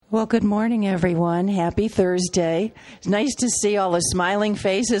Well, good morning, everyone. Happy Thursday. It's nice to see all the smiling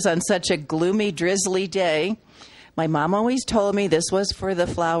faces on such a gloomy, drizzly day. My mom always told me this was for the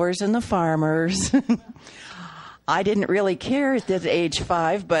flowers and the farmers. I didn't really care at age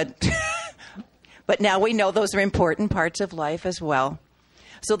 5, but now we know those are important parts of life as well.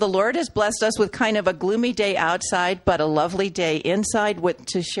 So the Lord has blessed us with kind of a gloomy day outside, but a lovely day inside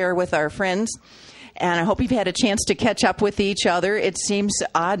to share with our friends. And I hope you've had a chance to catch up with each other. It seems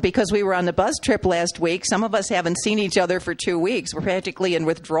odd because we were on the bus trip last week. Some of us haven't seen each other for 2 weeks. We're practically in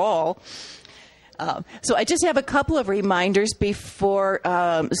withdrawal. So I just have a couple of reminders before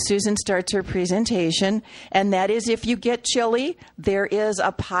Susan starts her presentation. And that is, if you get chilly, there is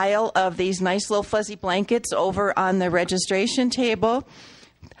a pile of these nice little fuzzy blankets over on the registration table.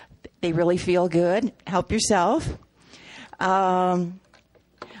 They really feel good. Help yourself.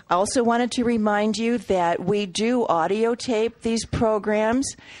 I also wanted to remind you that we do audio tape these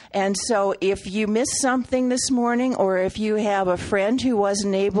programs, and so if you missed something this morning or if you have a friend who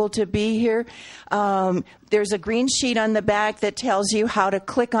wasn't able to be here, there's a green sheet on the back that tells you how to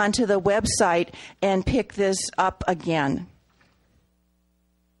click onto the website and pick this up again.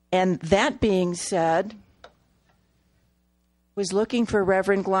 And that being said, was looking for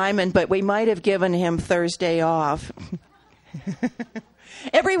Reverend Glyman, but we might have given him Thursday off.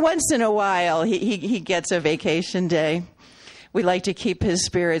 Every once in a while, he gets a vacation day. We like to keep his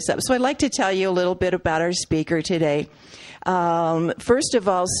spirits up. So I'd like to tell you a little bit about our speaker today. First of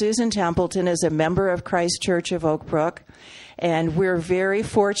all, Susan Templeton is a member of Christ Church of Oak Brook, and we're very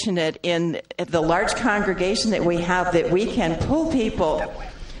fortunate in the large congregation that we have that we can pull people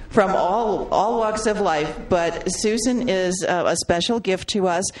from all walks of life, but Susan is a special gift to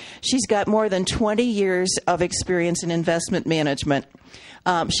us. She's got more than 20 years of experience in investment management.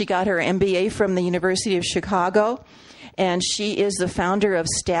 She got her MBA from the University of Chicago, and she is the founder of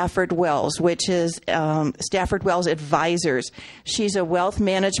Stafford Wells, which is Stafford Wells Advisors. She's a wealth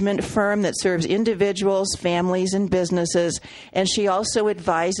management firm that serves individuals, families, and businesses, and she also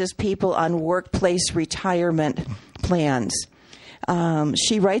advises people on workplace retirement plans.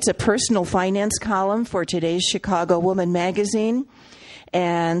 She writes a personal finance column for today's Chicago Woman magazine,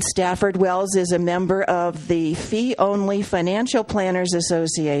 and Stafford Wells is a member of the Fee-Only Financial Planners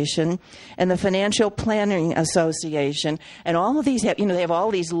Association and the Financial Planning Association, and all of these have, they have all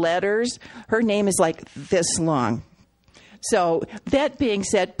these letters. Her name is like this long. So that being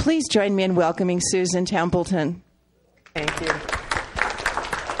said, please join me in welcoming Susan Templeton. Thank you.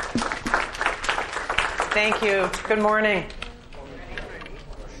 Thank you. Good morning.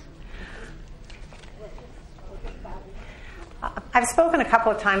 I've spoken a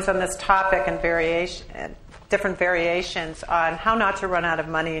couple of times on this topic and different variations on how not to run out of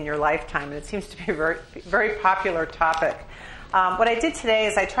money in your lifetime, and it seems to be a very, very popular topic. What I did today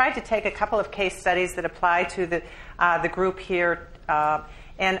is I tried to take a couple of case studies that apply to the group here,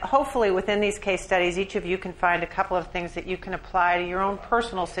 and hopefully within these case studies, each of you can find a couple of things that you can apply to your own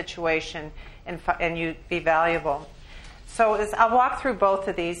personal situation and you be valuable. So I'll walk through both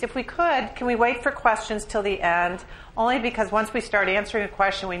of these. If we could, can we wait for questions till the end? Only because once we start answering a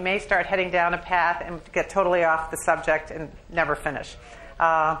question, we may start heading down a path and get totally off the subject and never finish.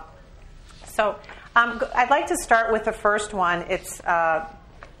 I'd like to start with the first one. It's, wait a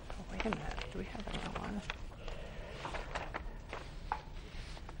minute, do we have another one?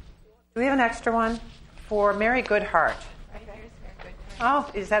 Do we have an extra one? For Mary Goodhart.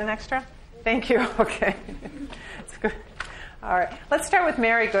 Oh, is that an extra? Thank you. Okay. That's good. All right. Let's start with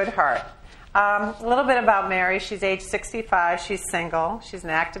Mary Goodhart. A little bit about Mary. She's age 65. She's single. She's an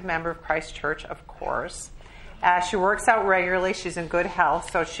active member of Christ Church, of course. She works out regularly. She's in good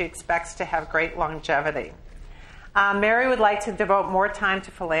health, so she expects to have great longevity. Mary would like to devote more time to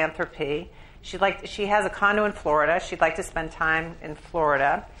philanthropy. She has a condo in Florida. She'd like to spend time in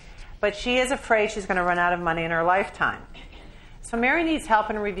Florida, but she is afraid she's going to run out of money in her lifetime. So Mary needs help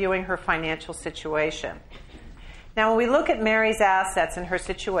in reviewing her financial situation. Now, when we look at Mary's assets and her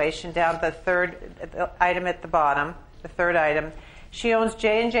situation, down the third item at the bottom, the third item, she owns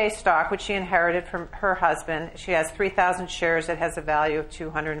J&J stock, which she inherited from her husband. She has 3,000 shares that has a value of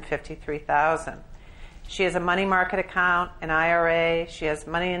 $253,000. She has a money market account, an IRA. She has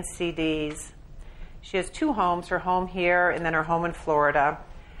money in CDs. She has 2 homes, her home here and then her home in Florida.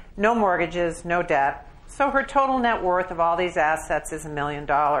 No mortgages, no debt. So her total net worth of all these assets is $1 million.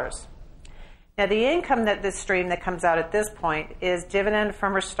 Now, the income this stream that comes out at this point is dividend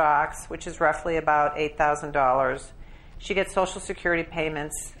from her stocks, which is roughly about $8,000. She gets Social Security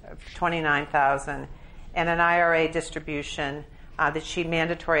payments of $29,000 and an IRA distribution,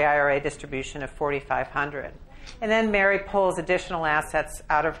 mandatory IRA distribution of $4,500. And then Mary pulls additional assets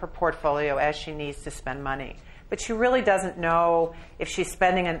out of her portfolio as she needs to spend money. But she really doesn't know if she's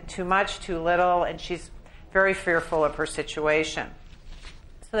spending too much, too little, and she's very fearful of her situation.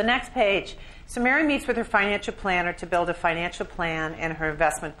 So the next page. So Mary meets with her financial planner to build a financial plan and her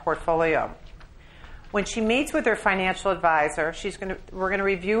investment portfolio. When she meets with her financial advisor, we're going to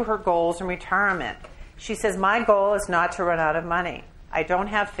review her goals in retirement. She says, my goal is not to run out of money. I don't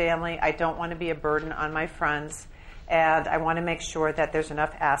have family. I don't want to be a burden on my friends. And I want to make sure that there's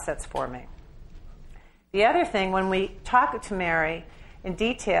enough assets for me. The other thing, when we talk to Mary in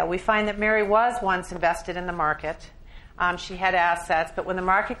detail, we find that Mary was once invested in the market. She had assets, but when the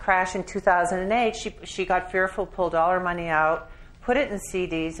market crashed in 2008, she got fearful, pulled all her money out, put it in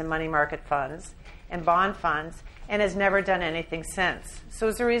CDs and money market funds and bond funds, and has never done anything since. So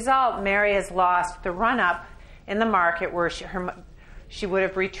as a result, Mary has lost the run-up in the market where she would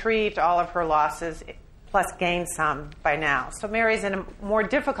have retrieved all of her losses plus gained some by now. So Mary's in a more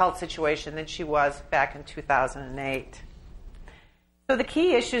difficult situation than she was back in 2008. So the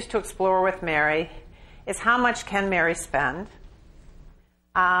key issues to explore with Mary is how much can Mary spend?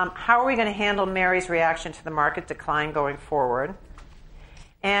 How are we going to handle Mary's reaction to the market decline going forward?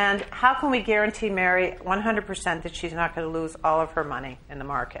 And how can we guarantee Mary 100% that she's not going to lose all of her money in the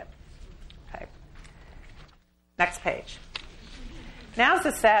market? Okay. Next page. Now's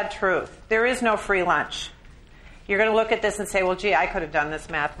the sad truth. There is no free lunch. You're going to look at this and say, well, gee, I could have done this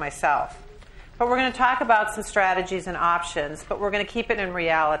math myself. But we're going to talk about some strategies and options, but we're going to keep it in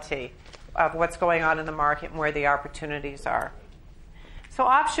reality of what's going on in the market and where the opportunities are. So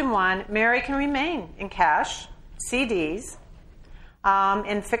option one, Mary can remain in cash, CDs,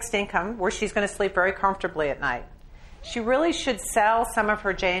 in fixed income, where she's going to sleep very comfortably at night. She really should sell some of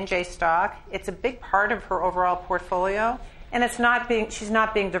her J&J stock. It's a big part of her overall portfolio, and she's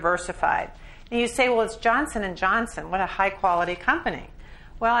not being diversified. And you say, well, it's Johnson & Johnson. What a high-quality company.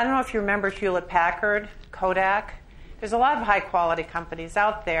 Well, I don't know if you remember Hewlett-Packard, Kodak. There's a lot of high-quality companies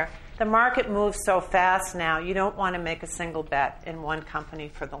out there. The market moves so fast now, you don't want to make a single bet in one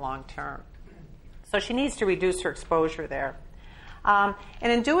company for the long term. So she needs to reduce her exposure there. And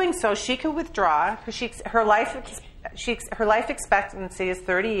in doing so, she could withdraw, because her life expectancy is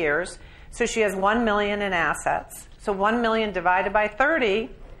 30 years, so she has $1 million in assets. So $1 million divided by 30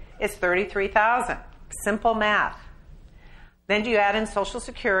 is $33,000. Simple math. Then you add in Social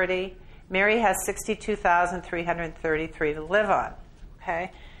Security. Mary has $62,333 to live on.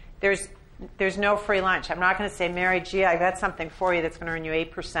 Okay, there's no free lunch. I'm not going to say, Mary, gee, I got something for you that's going to earn you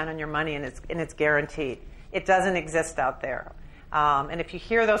 8% on your money, and it's guaranteed. It doesn't exist out there. And if you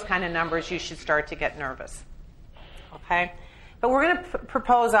hear those kind of numbers, you should start to get nervous. Okay? But we're going to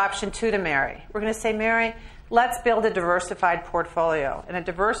propose option two to Mary. We're going to say, Mary, let's build a diversified portfolio. And a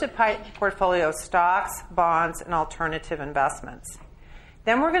diversified portfolio of stocks, bonds, and alternative investments.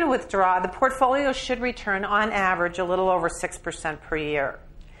 Then we're going to withdraw. The portfolio should return, on average, a little over 6% per year.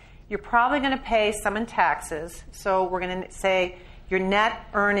 You're probably going to pay some in taxes. So we're going to say your net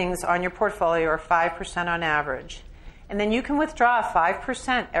earnings on your portfolio are 5% on average. And then you can withdraw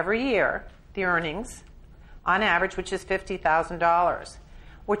 5% every year, the earnings, on average, which is $50,000.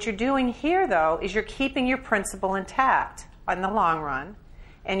 What you're doing here, though, is you're keeping your principal intact in the long run,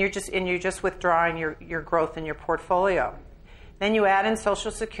 and you're just withdrawing your growth in your portfolio. Then you add in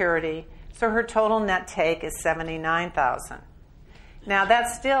Social Security, so her total net take is $79,000. Now,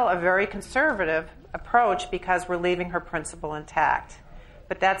 that's still a very conservative approach because we're leaving her principal intact.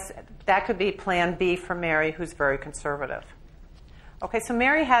 But that could be plan B for Mary, who's very conservative. Okay, so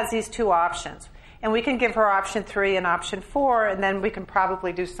Mary has these two options. And we can give her option 3 and option 4, and then we can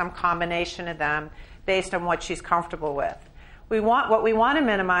probably do some combination of them based on what she's comfortable with. What we want to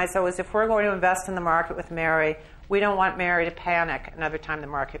minimize, though, is if we're going to invest in the market with Mary, we don't want Mary to panic another time the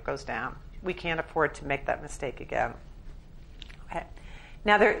market goes down. We can't afford to make that mistake again. Okay.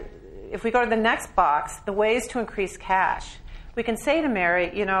 Now, if we go to the next box, the ways to increase cash. We can say to Mary,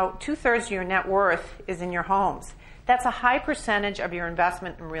 2/3 of your net worth is in your homes. That's a high percentage of your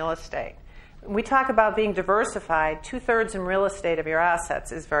investment in real estate. When we talk about being diversified, 2/3 in real estate of your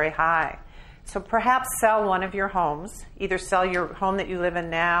assets is very high. So perhaps sell one of your homes, either sell your home that you live in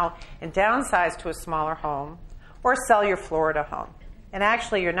now and downsize to a smaller home, or sell your Florida home. And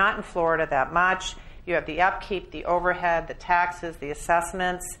actually, you're not in Florida that much. You have the upkeep, the overhead, the taxes, the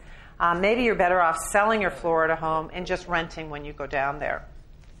assessments. Maybe you're better off selling your Florida home and just renting when you go down there.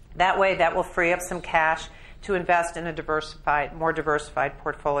 That way, that will free up some cash to invest in a more diversified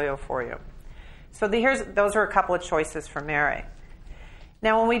portfolio for you. So those are a couple of choices for Mary.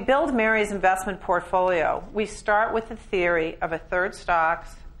 Now, when we build Mary's investment portfolio, we start with the theory of 1/3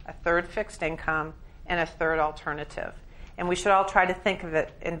 stocks, 1/3 fixed income, and a third alternative. And we should all try to think of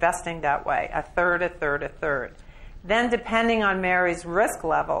it investing that way, a third, a third, a third. Then depending on Mary's risk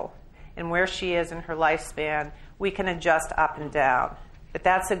level and where she is in her lifespan, we can adjust up and down. But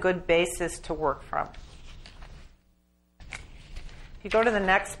that's a good basis to work from. If you go to the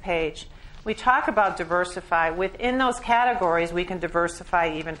next page, we talk about diversify. Within those categories, we can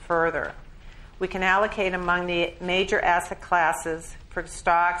diversify even further. We can allocate among the major asset classes. For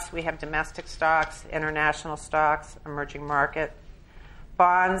stocks, we have domestic stocks, international stocks, emerging market.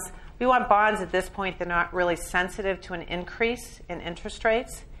 Bonds, we want bonds at this point that are not really sensitive to an increase in interest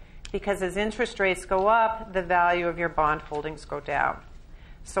rates, because as interest rates go up, the value of your bond holdings go down.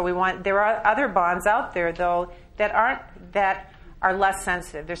 So there are other bonds out there, though, that are less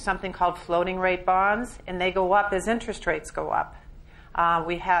sensitive. There's something called floating rate bonds, and they go up as interest rates go up.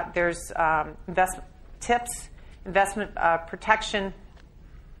 There's investment tips, investment protection.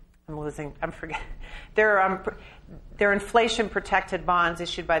 I'm forgetting. They're inflation-protected bonds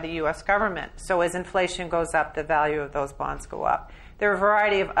issued by the U.S. government. So as inflation goes up, the value of those bonds go up. There are a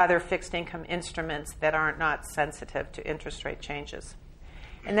variety of other fixed income instruments that are not sensitive to interest rate changes.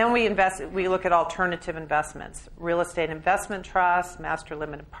 And then we look at alternative investments, real estate investment trusts, master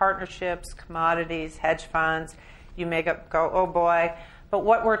limited partnerships, commodities, hedge funds. You may go, oh boy. But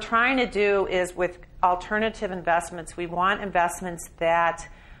what we're trying to do is with alternative investments, we want investments that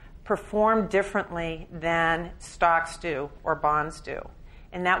perform differently than stocks do or bonds do.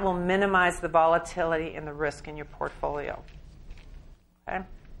 And that will minimize the volatility and the risk in your portfolio. Okay?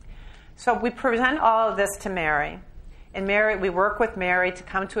 So we present all of this to Mary. And we work with Mary to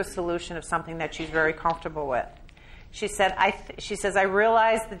come to a solution of something that she's very comfortable with. She says, I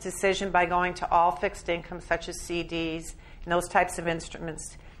realized the decision by going to all fixed income, such as CDs and those types of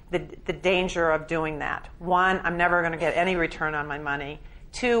instruments, the danger of doing that. One, I'm never going to get any return on my money.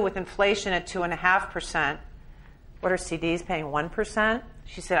 Two, with inflation at 2.5%, what are CDs paying, 1%?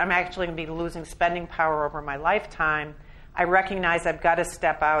 She said, I'm actually going to be losing spending power over my lifetime. I recognize I've got to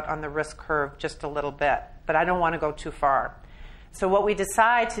step out on the risk curve just a little bit, but I don't want to go too far. So what we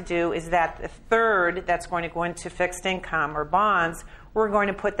decide to do is that the third that's going to go into fixed income or bonds, we're going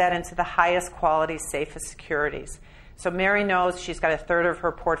to put that into the highest quality, safest securities. So Mary knows she's got a third of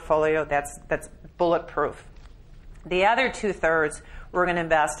her portfolio that's bulletproof. The other 2/3, we're going to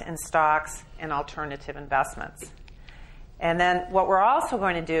invest in stocks and alternative investments. And then what we're also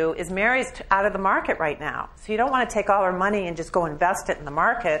going to do is Mary's out of the market right now. So you don't want to take all her money and just go invest it in the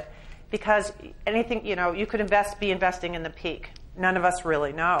market, because anything, you could be investing in the peak. None of us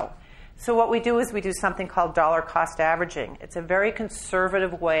really know. So what we do is we do something called dollar cost averaging. It's a very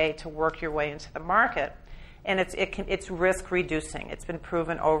conservative way to work your way into the market. And it's risk reducing. It's been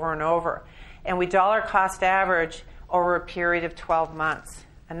proven over and over. And we dollar cost average over a period of 12 months.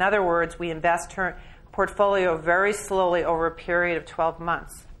 In other words, we invest her portfolio very slowly over a period of 12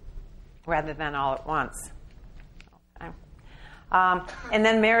 months rather than all at once. Okay. And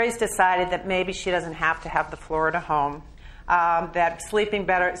then Mary's decided that maybe she doesn't have to have the Florida home, that sleeping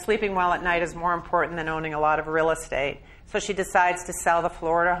well at night is more important than owning a lot of real estate. So she decides to sell the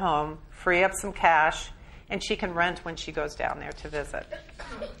Florida home, free up some cash, and she can rent when she goes down there to visit.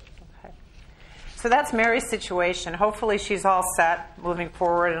 Okay. So that's Mary's situation. Hopefully she's all set moving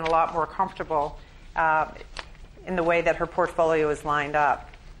forward and a lot more comfortable in the way that her portfolio is lined up.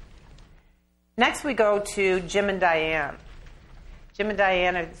 Next we go to Jim and Diane. Jim and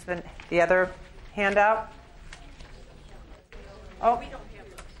Diane is the other handout. Oh.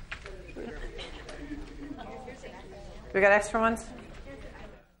 We got extra ones?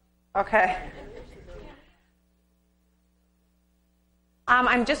 Okay.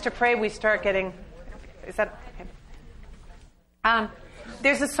 I'm just afraid we start getting... Is that... Okay.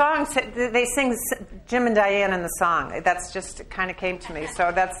 There's a song, they sing Jim and Diane in the song. That's just kind of came to me.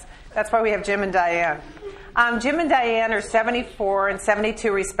 So that's why we have Jim and Diane. Jim and Diane are 74 and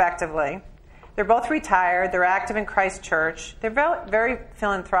 72 respectively. They're both retired. They're active in Christ Church. They're very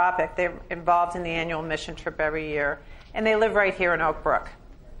philanthropic. They're involved in the annual mission trip every year. And they live right here in Oak Brook.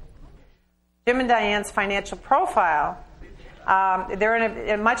 Jim and Diane's financial profile, they're in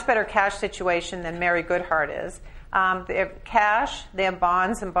a much better cash situation than Mary Goodhart is. They have cash, they have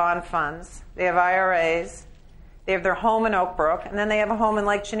bonds and bond funds, they have IRAs, they have their home in Oak Brook, and then they have a home in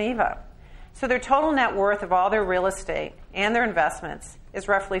Lake Geneva. So their total net worth of all their real estate and their investments is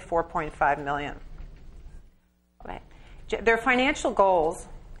roughly $4.5 million. Okay. Their financial goals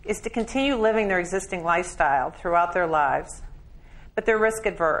is to continue living their existing lifestyle throughout their lives, but they're risk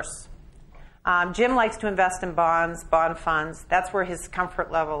adverse. Jim likes to invest in bonds, bond funds. That's where his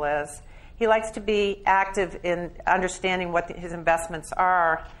comfort level is. He likes to be active in understanding what his investments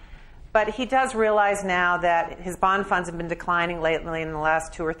are, But he does realize now that his bond funds have been declining lately in the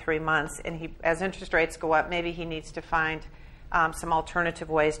last 2 or 3 months, and as interest rates go up, maybe he needs to find some alternative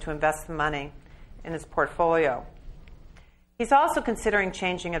ways to invest the money in his portfolio. He's also considering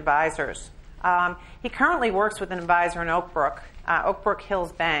changing advisors. He currently works with an advisor in Oakbrook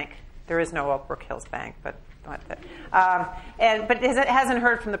Hills Bank. There is no Oakbrook Hills Bank, but it hasn't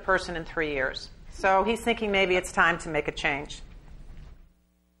heard from the person in 3 years. So he's thinking maybe it's time to make a change.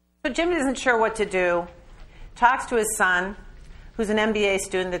 So Jim isn't sure what to do. Talks to his son, who's an MBA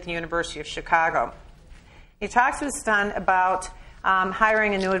student at the University of Chicago. He talks to his son about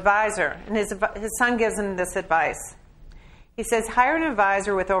hiring a new advisor, and his son gives him this advice. He says, hire an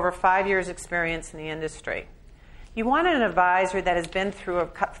advisor with over 5 years' experience in the industry. You want an advisor that has been through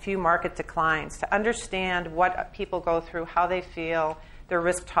a few market declines to understand what people go through, how they feel, their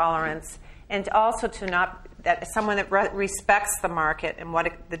risk tolerance, and also someone that respects the market and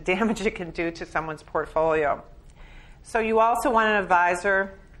the damage it can do to someone's portfolio. So you also want an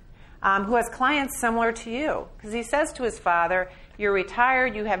advisor who has clients similar to you, because he says to his father, you're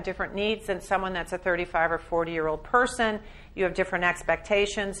retired, you have different needs than someone that's a 35 or 40-year-old person, you have different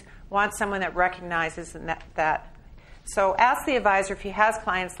expectations, want someone that recognizes that. So ask the advisor if he has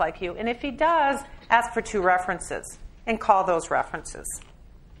clients like you, and if he does, ask for 2 references and call those references.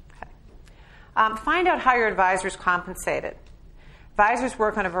 Okay. Find out how your advisor is compensated. Advisors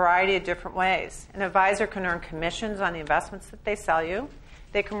work on a variety of different ways. An advisor can earn commissions on the investments that they sell you.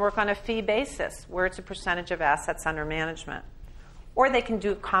 They can work on a fee basis, where it's a percentage of assets under management. Or they can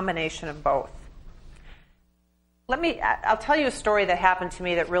do a combination of both. I'll tell you a story that happened to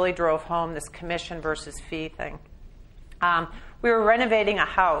me that really drove home this commission versus fee thing. We were renovating a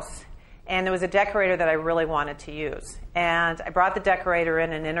house, and there was a decorator that I really wanted to use. And I brought the decorator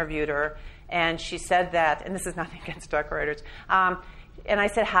in and interviewed her, and she said that, and this is nothing against decorators, and I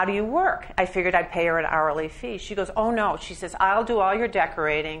said, how do you work? I figured I'd pay her an hourly fee. She goes, oh, no. She says, I'll do all your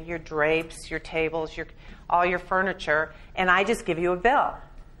decorating, your drapes, your tables, all your furniture, and I just give you a bill.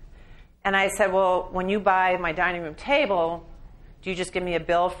 And I said, well, when you buy my dining room table, do you just give me a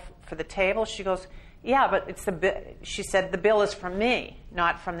bill for the table? She goes, yeah, but she said, the bill is from me,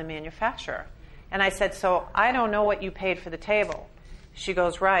 not from the manufacturer. And I said, so I don't know what you paid for the table. She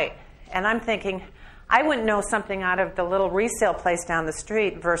goes, right. And I'm thinking, I wouldn't know something out of the little resale place down the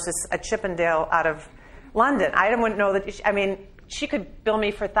street versus a Chippendale out of London. I wouldn't know that. She could bill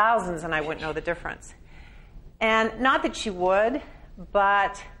me for thousands and I wouldn't know the difference. And not that she would,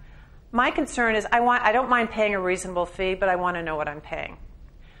 but my concern is I don't mind paying a reasonable fee, but I want to know what I'm paying.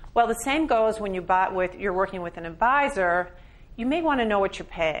 Well, the same goes when you're working with an advisor. You may want to know what you're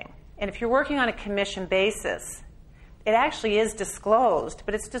paying. And if you're working on a commission basis, it actually is disclosed,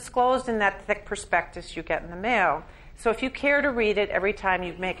 but it's disclosed in that thick prospectus you get in the mail. So if you care to read it every time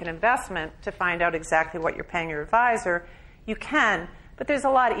you make an investment to find out exactly what you're paying your advisor, you can, but there's a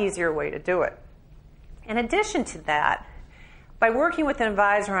lot easier way to do it. In addition to that, by working with an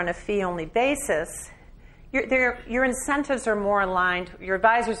advisor on a fee-only basis, your incentives are more aligned, your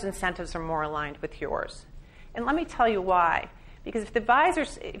advisor's incentives are more aligned with yours. And let me tell you why. Because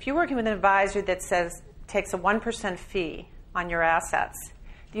if you're working with an advisor that takes a 1% fee on your assets,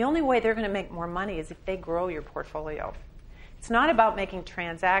 the only way they're going to make more money is if they grow your portfolio. It's not about making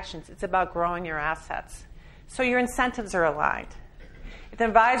transactions, it's about growing your assets. So your incentives are aligned. If the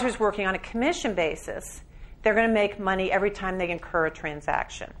advisor is working on a commission basis, they're going to make money every time they incur a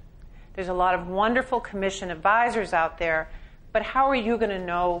transaction. There's a lot of wonderful commission advisors out there, but how are you going to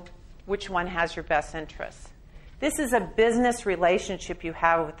know which one has your best interests? This is a business relationship you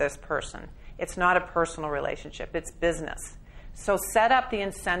have with this person. It's not a personal relationship, it's business. So set up the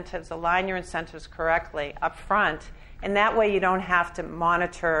incentives, align your incentives correctly up front, and that way you don't have to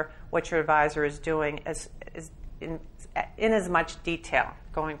monitor what your advisor is doing in as much detail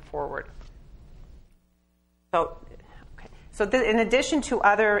going forward. So in addition to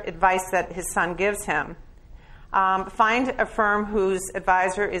other advice that his son gives him, find a firm whose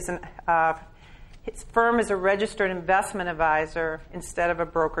advisor is his firm is a registered investment advisor instead of a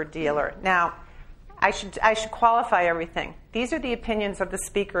broker-dealer. Now, I should qualify everything. These are the opinions of the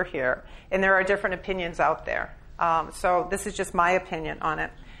speaker here, and there are different opinions out there. So this is just my opinion on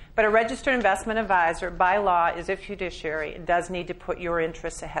it. But a registered investment advisor, by law, is a fiduciary and does need to put your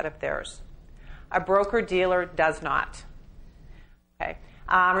interests ahead of theirs. A broker-dealer does not. Okay.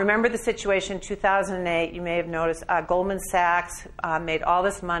 Remember the situation in 2008, you may have noticed Goldman Sachs made all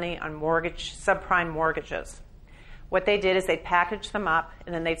this money on subprime mortgages. What they did is they packaged them up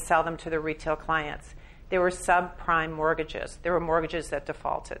and then they'd sell them to their retail clients. They were subprime mortgages. They were mortgages that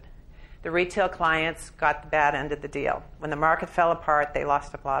defaulted. the retail clients got the bad end of the deal. When the market fell apart, they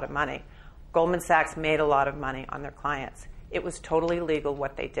lost a lot of money. Goldman Sachs made a lot of money on their clients. It was totally legal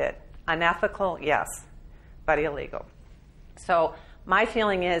what they did. Unethical, yes, but illegal. So my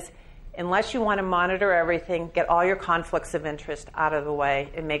feeling is, unless you want to monitor everything, get all your conflicts of interest out of the way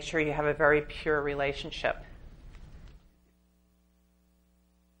and make sure you have a very pure relationship.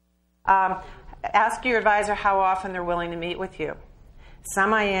 Ask your advisor how often they're willing to meet with you.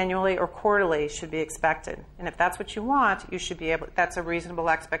 Semi-annually or quarterly should be expected. And if that's what you want, you should be able, that's a reasonable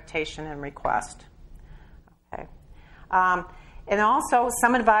expectation and request. Okay. And also,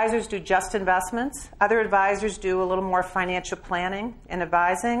 some advisors do just investments. Other advisors do a little more financial planning and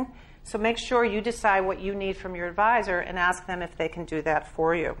advising. So make sure you decide what you need from your advisor and ask them if they can do that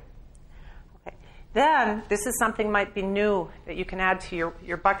for you. Okay. Then, this is something might be new that you can add to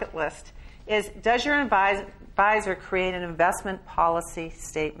your bucket list, is does your advisor create an investment policy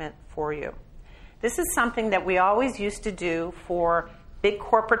statement for you? This is something that we always used to do for big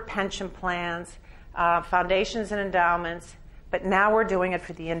corporate pension plans, foundations and endowments, but now we're doing it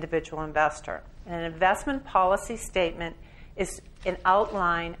for the individual investor. And an investment policy statement is an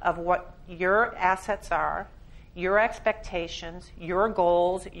outline of what your assets are, your expectations, your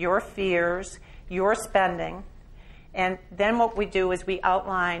goals, your fears, your spending. And then what we do is we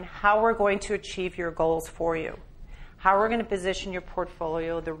outline how we're going to achieve your goals for you, how we're going to position your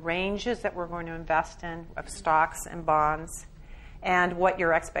portfolio, the ranges that we're going to invest in of stocks and bonds, and what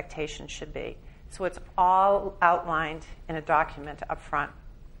your expectations should be. So it's all outlined in a document up front.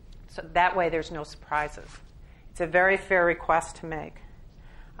 So that way there's no surprises. It's a very fair request to make.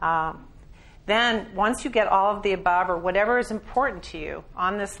 Then once you get all of the above or whatever is important to you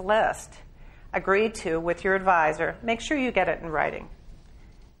on this list agreed to with your advisor, make sure you get it in writing.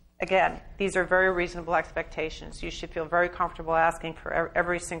 Again, these are very reasonable expectations. You should feel very comfortable asking for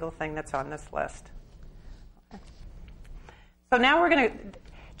every single thing that's on this list. Okay. So now we're going to...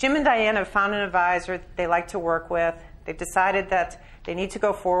 Jim and Diane have found an advisor that they like to work with. They've decided that they need to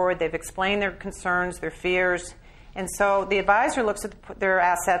go forward. They've explained their concerns, their fears. And so the advisor looks at their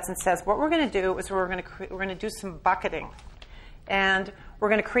assets and says, what we're going to do is we're going to do some bucketing. And we're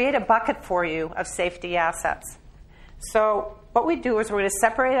going to create a bucket for you of safety assets. So what we do is we're going to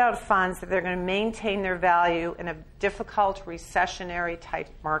separate out funds that they're going to maintain their value in a difficult recessionary type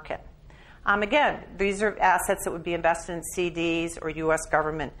market. Again, these are assets that would be invested in CDs or U.S.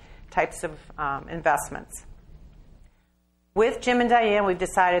 government types of investments. With Jim and Diane, we've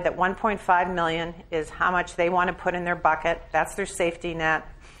decided that $1.5 million is how much they want to put in their bucket. That's their safety net.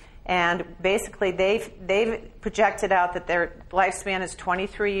 And basically, they've projected out that their lifespan is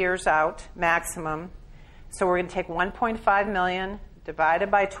 23 years out, maximum. So we're going to take $1.5 million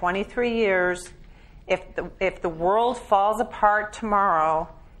divided by 23 years. If the world falls apart tomorrow,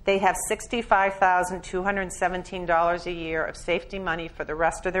 they have $65,217 a year of safety money for the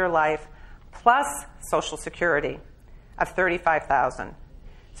rest of their life, plus Social Security of $35,000.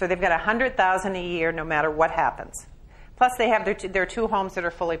 So they've got $100,000 a year no matter what happens. Plus they have their two homes that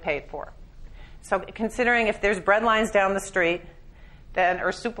are fully paid for. So considering if there's bread lines down the street,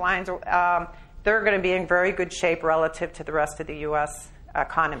 or soup lines, they're going to be in very good shape relative to the rest of the U.S.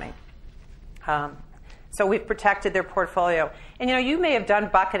 economy. So we've protected their portfolio. And, you may have done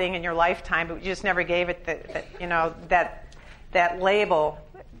bucketing in your lifetime, but you just never gave it that label.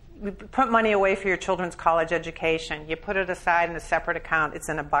 You put money away for your children's college education. You put it aside in a separate account. It's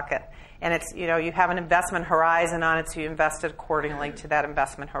in a bucket. And it's, you have an investment horizon on it, so you invest it accordingly to that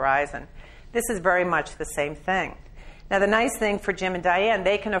investment horizon. This is very much the same thing. Now, the nice thing for Jim and Diane,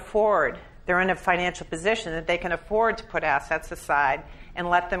 they're in a financial position that they can afford to put assets aside and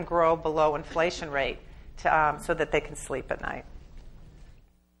let them grow below inflation rate so that they can sleep at night.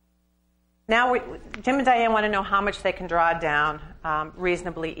 Now, Jim and Diane want to know how much they can draw down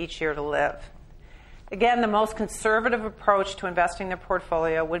reasonably each year to live. Again, the most conservative approach to investing their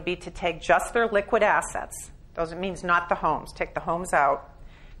portfolio would be to take just their liquid assets. Those means not the homes. Take the homes out.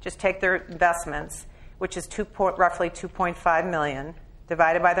 Just take their investments, which is roughly $2.5 million,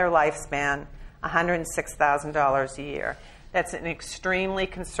 divided by their lifespan, $106,000 a year. That's an extremely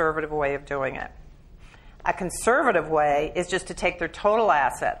conservative way of doing it. A conservative way is just to take their total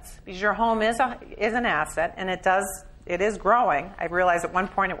assets, because your home is an asset, and it is growing. I realized at one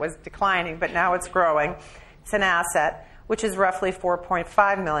point it was declining, but now it's growing. It's an asset, which is roughly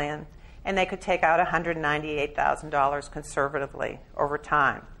 $4.5 million, and they could take out $198,000 conservatively over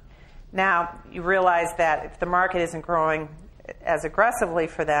time. Now, you realize that if the market isn't growing as aggressively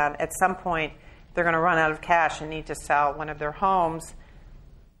for them, at some point they're going to run out of cash and need to sell one of their homes,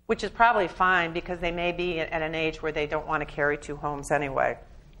 which is probably fine because they may be at an age where they don't want to carry two homes anyway.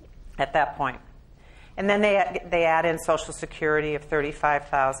 at that point. And then they add in Social Security of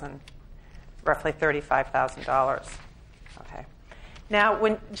 $35,000, roughly $35,000. Okay. Now,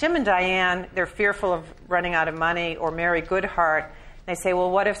 when Jim and Diane, they're fearful of running out of money, or Mary Goodhart, they say, well,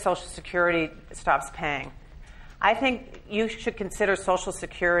 what if Social Security stops paying? I think you should consider Social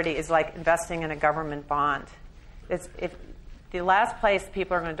Security as like investing in a government bond. If the last place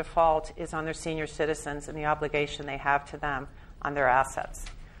people are going to default is on their senior citizens and the obligation they have to them on their assets.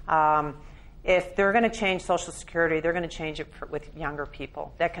 If they're going to change Social Security, they're going to change it with younger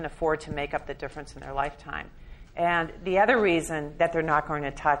people that can afford to make up the difference in their lifetime. And the other reason that they're not going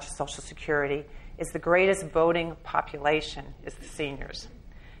to touch Social Security is the greatest voting population is the seniors.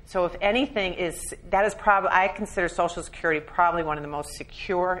 So if anything I consider Social Security probably one of the most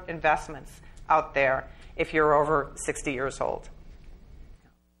secure investments out there if you're over 60 years old.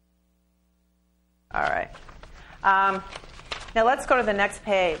 All right. Now let's go to the next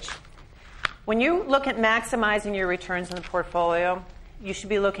page. When you look at maximizing your returns in the portfolio, you should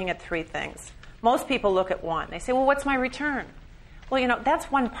be looking at three things. Most people look at one. They say, well, what's my return? Well, that's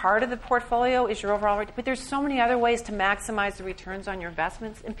one part of the portfolio is your overall return. But there's so many other ways to maximize the returns on your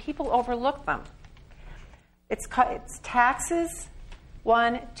investments, and people overlook them. It's taxes,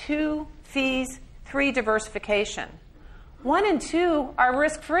 1, 2, fees, 3, diversification. 1 and 2 are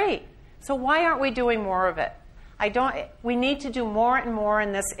risk-free. So why aren't we doing more of it? We need to do more and more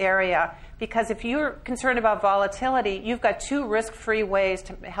in this area, because if you're concerned about volatility, you've got 2 risk-free ways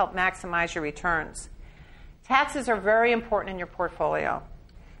to help maximize your returns. Taxes are very important in your portfolio.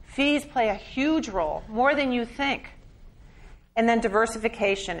 Fees play a huge role, more than you think. And then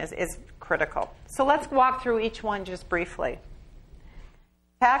diversification is critical. So let's walk through each one just briefly.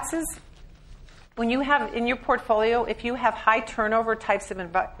 Taxes, when you have in your portfolio, if you have high turnover types of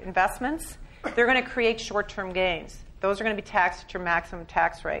investments, they're going to create short-term gains. Those are going to be taxed at your maximum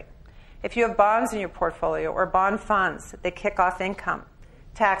tax rate. If you have bonds in your portfolio or bond funds, they kick off income,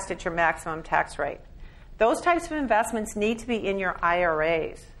 taxed at your maximum tax rate. Those types of investments need to be in your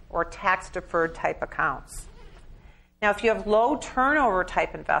IRAs or tax-deferred type accounts. Now, if you have low turnover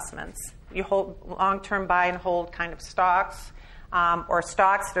type investments, you hold long-term buy and hold kind of stocks, or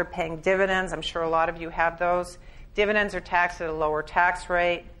stocks that are paying dividends. I'm sure a lot of you have those. Dividends are taxed at a lower tax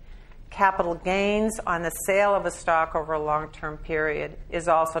rate. Capital gains on the sale of a stock over a long-term period is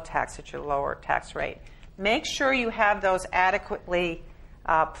also taxed at your lower tax rate. Make sure you have those adequately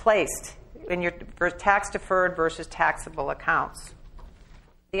placed in your tax-deferred versus taxable accounts.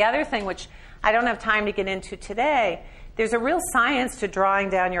 The other thing, which I don't have time to get into today, there's a real science to drawing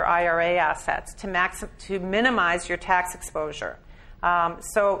down your IRA assets to minimize your tax exposure.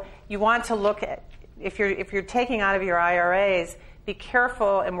 So you want to look at, if you're taking out of your IRAs, be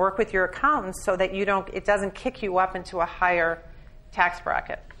careful and work with your accountants so that it doesn't kick you up into a higher tax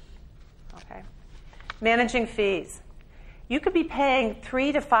bracket. Okay. Managing fees. You could be paying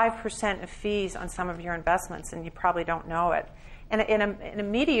 3 to 5% of fees on some of your investments, and you probably don't know it. And in a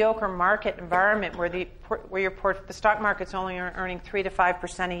mediocre market environment where the stock market's only earning 3 to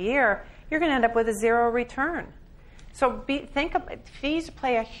 5% a year, you're going to end up with a zero return. So fees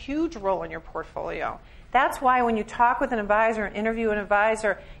play a huge role in your portfolio. That's why when you talk with an advisor and interview an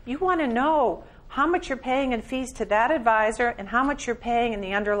advisor, you want to know how much you're paying in fees to that advisor and how much you're paying in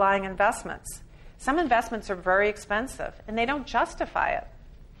the underlying investments. Some investments are very expensive, and they don't justify it.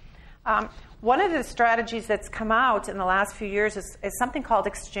 One of the strategies that's come out in the last few years is something called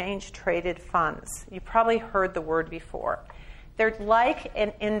exchange-traded funds. You probably heard the word before. They're like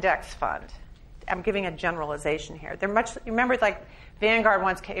an index fund. I'm giving a generalization here. They're much. Remember, like Vanguard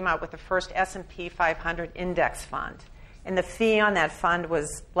once came out with the first S&P 500 index fund, and the fee on that fund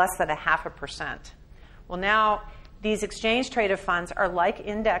was less than 0.5%. Well, now these exchange-traded funds are like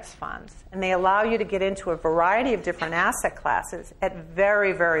index funds, and they allow you to get into a variety of different asset classes at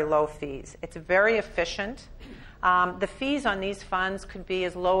very, very low fees. It's very efficient. The fees on these funds could be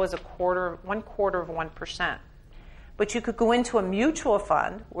as low as 1/4%. But you could go into a mutual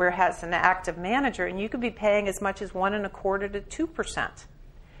fund where it has an active manager, and you could be paying as much as 1.25% to 2%.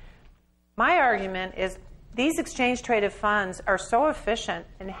 My argument is these exchange-traded funds are so efficient,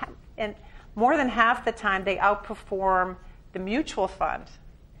 and more than half the time they outperform the mutual fund.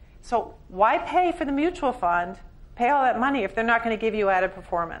 So why pay for the mutual fund, pay all that money if they're not going to give you added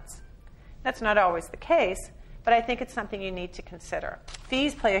performance? That's not always the case, but I think it's something you need to consider.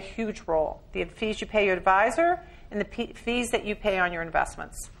 Fees play a huge role. The fees you pay your advisor and the fees that you pay on your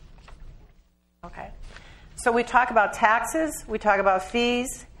investments. Okay. So we talk about taxes, we talk about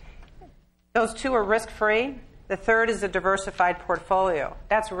fees. Those two are risk-free. The third is a diversified portfolio.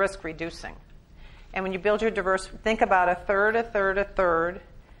 That's risk reducing. And when you build your think about a third,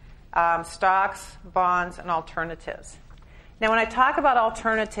 stocks, bonds, and alternatives. Now, when I talk about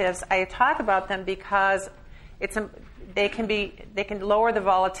alternatives, I talk about them because they can lower the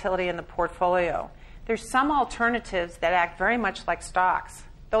volatility in the portfolio. There's some alternatives that act very much like stocks.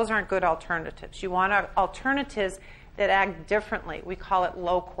 Those aren't good alternatives. You want alternatives that act differently. We call it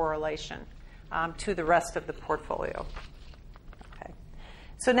low correlation to the rest of the portfolio. Okay.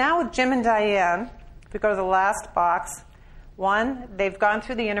 So now with Jim and Diane, if we go to the last box, one, they've gone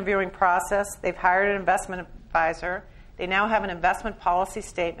through the interviewing process. They've hired an investment advisor. They now have an investment policy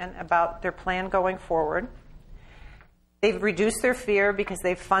statement about their plan going forward. They've reduced their fear because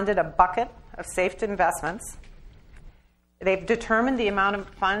they've funded a bucket of safe investments. They've determined the amount of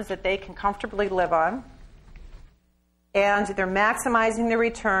funds that they can comfortably live on. And they're maximizing the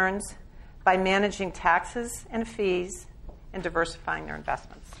returns by managing taxes and fees and diversifying their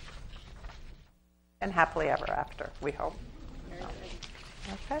investments. And happily ever after, we hope.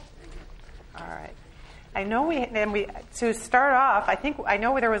 Okay? All right. I know to start off, I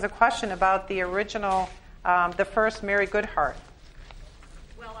know there was a question about the original, the first Mary Goodhart.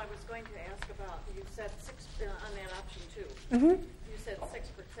 Well, I was going to ask about, you said 6 on that option 2. Mm-hmm. You said 6%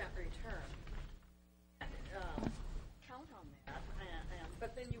 return. Count on that,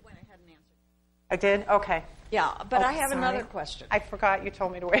 but then you went ahead and answered. I did? Okay. Yeah, but I have sorry. another question. I forgot you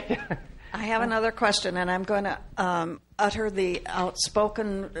told me to wait. I have another question, and I'm going to utter the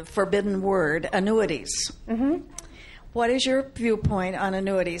outspoken forbidden word, annuities. Mm-hmm. What is your viewpoint on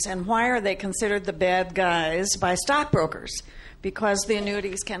annuities, and why are they considered the bad guys by stockbrokers? Because the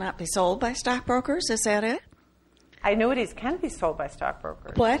annuities cannot be sold by stockbrokers? Is that it? Annuities can be sold by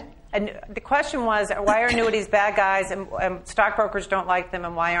stockbrokers. What? And the question was, why are annuities bad guys and stockbrokers don't like them,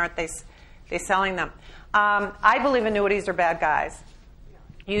 and why aren't they selling them? I believe annuities are bad guys.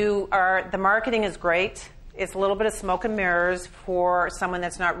 The marketing is great. It's a little bit of smoke and mirrors for someone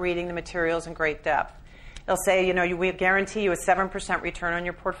that's not reading the materials in great depth. They'll say, we guarantee you a 7% return on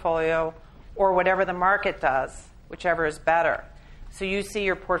your portfolio, or whatever the market does, whichever is better. So you see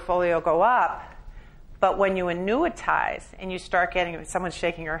your portfolio go up, but when you annuitize and you start getting, someone's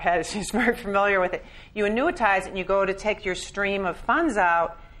shaking her head, she's very familiar with it. You annuitize and you go to take your stream of funds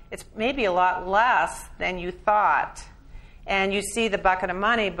out, it's maybe a lot less than you thought. And you see the bucket of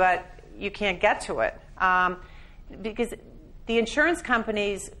money, but you can't get to it. Because the insurance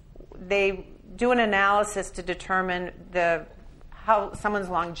companies, they do an analysis to determine how someone's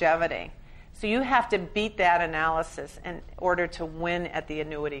longevity. So you have to beat that analysis in order to win at the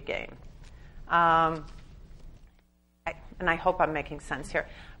annuity game. And I hope I'm making sense here.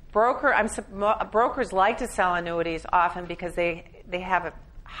 Brokers like to sell annuities often because they have a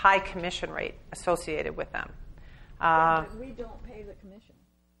high commission rate associated with them. We don't pay the commission.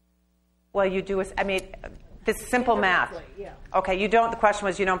 Well, you do. This simple math. Yeah. Okay, you don't. The question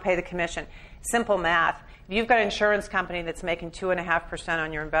was, you don't pay the commission. Simple math. If you've got an insurance company that's making 2.5%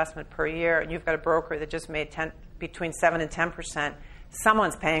 on your investment per year, and you've got a broker that just made between 7 and 10%,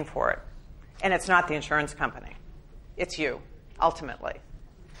 someone's paying for it, and it's not the insurance company. It's you, ultimately.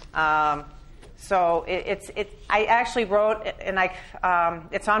 So I actually wrote, and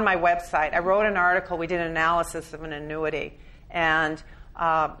it's on my website. I wrote an article. We did an analysis of an annuity and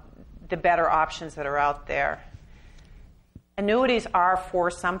the better options that are out there. Annuities are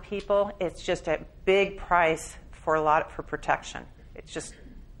for some people. It's just a big price for protection. It's just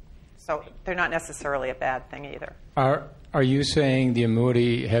so they're not necessarily a bad thing either. Are you saying the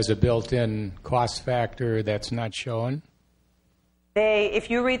annuity has a built-in cost factor that's not shown? If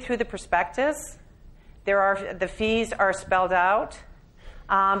you read through the prospectus, the fees are spelled out.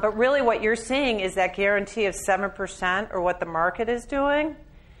 But really what you're seeing is that guarantee of 7% or what the market is doing.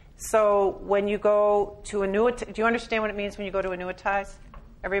 So when you go to annuitize, do you understand what it means when you go to annuitize,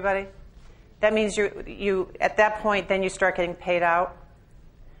 everybody? That means you at that point, then you start getting paid out.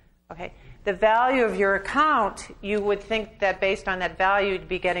 Okay. The value of your account, you would think that based on that value, you'd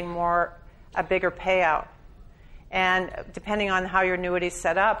be getting a bigger payout. And depending on how your annuity is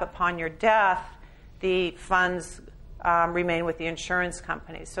set up, upon your death, the funds remain with the insurance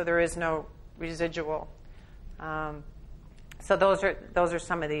company, so there is no residual. So those are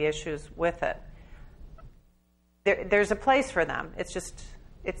some of the issues with it. There's a place for them. It's just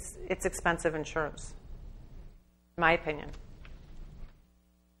it's expensive insurance, in my opinion.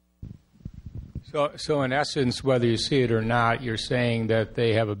 So in essence, whether you see it or not, you're saying that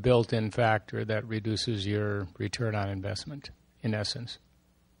they have a built-in factor that reduces your return on investment, in essence.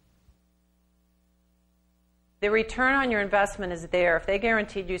 The return on your investment is there. If they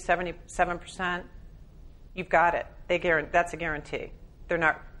guaranteed you 77%, you've got it. That's a guarantee.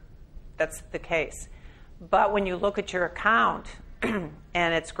 That's the case. But when you look at your account,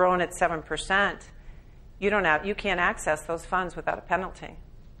 and it's grown at 7%, you can't access those funds without a penalty.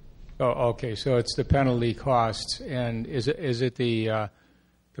 Oh, okay. So it's the penalty costs, and is it the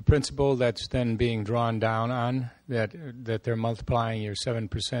principal that's then being drawn down on that they're multiplying your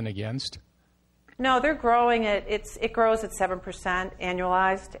 7% against? No, they're growing it. It grows at 7%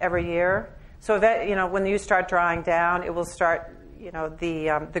 annualized every year. So that when you start drawing down, it will start.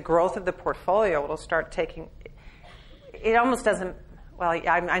 The growth of the portfolio will start taking. It almost doesn't. Well,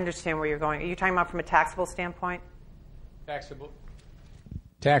 I understand where you're going. Are you talking about from a taxable standpoint? Taxable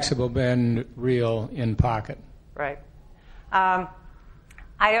and real in pocket. Right. I'm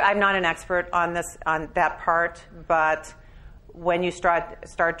not an expert on that part, but when you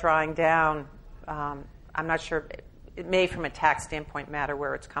start drawing down, I'm not sure. It may, from a tax standpoint, matter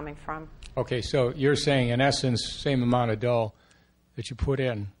where it's coming from. Okay, so you're saying, in essence, same amount of dough that you put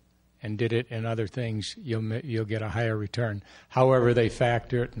in and did it in other things, you'll get a higher return. However, they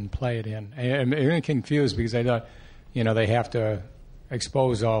factor it and play it in. I'm confused because I thought, they have to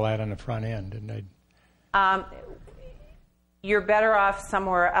expose all that on the front end, and you're better off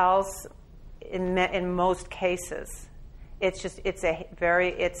somewhere else in most cases. It's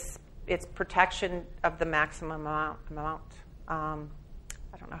protection of the maximum amount.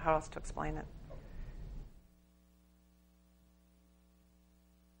 I don't know how else to explain it.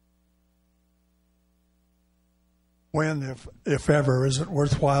 When, if ever, is it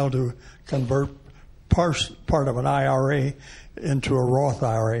worthwhile to convert part of an IRA into a Roth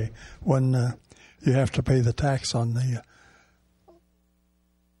IRA when you have to pay the tax on the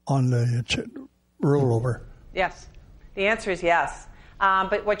rollover? Yes. The answer is yes.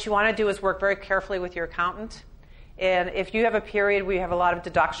 But what you want to do is work very carefully with your accountant. And if you have a period where you have a lot of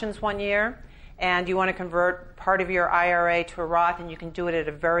deductions one year and you want to convert part of your IRA to a Roth and you can do it at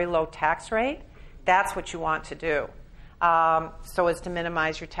a very low tax rate, that's what you want to do, so as to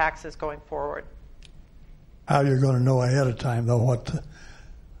minimize your taxes going forward. How you're going to know ahead of time, though,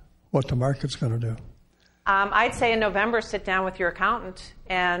 what the market's going to do? I'd say in November, sit down with your accountant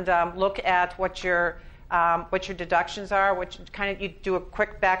and look at what your deductions are. You do a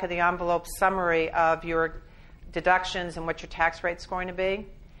quick back of the envelope summary of your deductions and what your tax rate's going to be,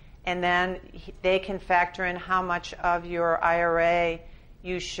 and then they can factor in how much of your IRA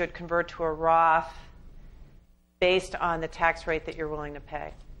you should convert to a Roth based on the tax rate that you're willing to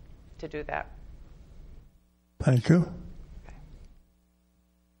pay to do that. Thank you. Okay.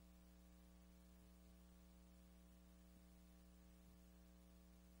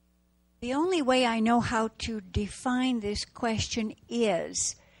 The only way I know how to define this question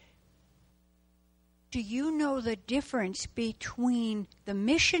is, do you know the difference between the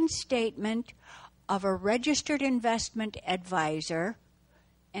mission statement of a registered investment advisor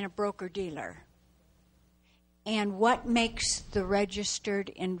and a broker-dealer? And what makes the registered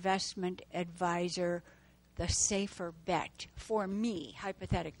investment advisor the safer bet for me,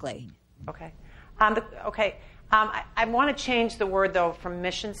 hypothetically? Okay. I want to change the word, though, from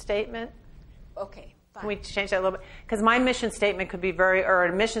mission statement. Okay, fine. Can we change that a little bit? Because my mission statement could be or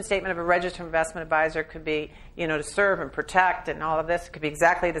a mission statement of a registered investment advisor could be, to serve and protect and all of this. It could be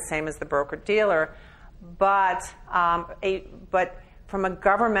exactly the same as the broker-dealer. But from a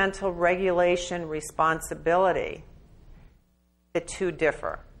governmental regulation responsibility, the two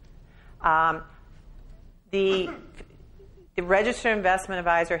differ. The registered investment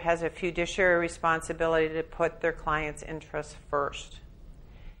advisor has a fiduciary responsibility to put their client's interests first.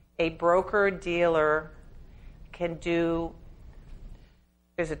 A broker-dealer can do,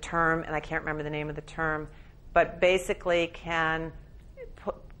 there's a term, and I can't remember the name of the term, but basically can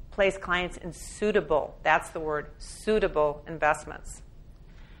place clients in suitable, that's the word, suitable investments.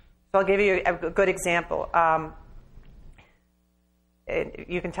 So I'll give you a good example.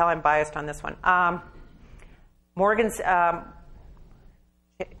 You can tell I'm biased on this one.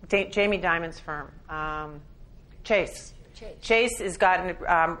 Jamie Dimon's firm, Chase. Chase has gotten,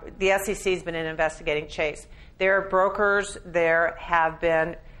 the SEC's been investigating Chase. Their brokers there have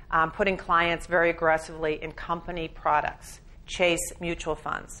been putting clients very aggressively in company products, Chase mutual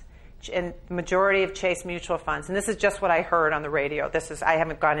funds. And the majority of Chase mutual funds, and this is just what I heard on the radio. I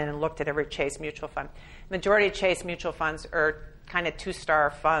haven't gone in and looked at every Chase mutual fund. Majority of Chase mutual funds are kind of two-star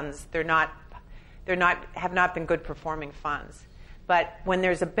funds. Have not been good performing funds. But when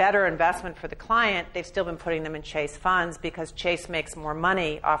there's a better investment for the client, they've still been putting them in Chase funds because Chase makes more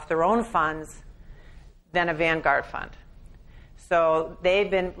money off their own funds than a Vanguard fund. So they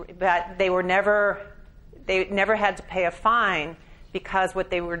never had to pay a fine because what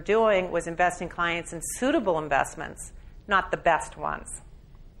they were doing was investing clients in suitable investments, not the best ones.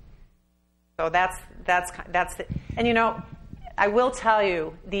 So that's the, and I will tell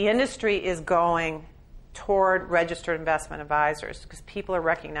you, the industry is going toward registered investment advisors because people are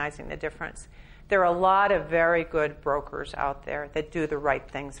recognizing the difference. There are a lot of very good brokers out there that do the right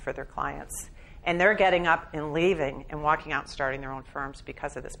things for their clients. And they're getting up and leaving and walking out and starting their own firms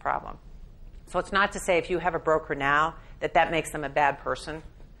because of this problem. So it's not to say if you have a broker now that makes them a bad person.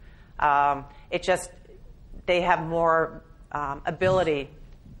 It just, they have more ability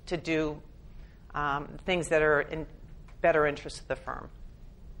to do things that are in better interest of the firm.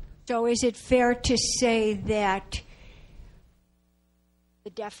 So is it fair to say that the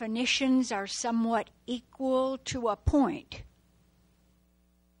definitions are somewhat equal to a point?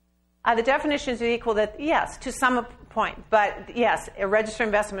 The definitions are equal that, yes, to some point. But, yes, a registered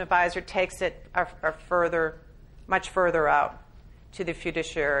investment advisor takes it much further out to the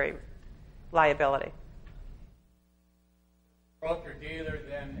fiduciary liability. Broker-dealer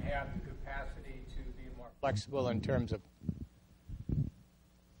then have the capacity to be more flexible in terms of,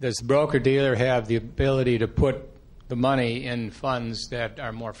 does the broker-dealer have the ability to put the money in funds that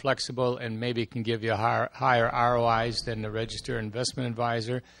are more flexible and maybe can give you higher ROIs than the registered investment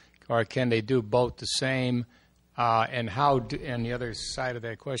advisor? Or can they do both the same? And the other side of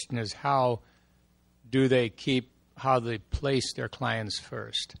that question is how they place their clients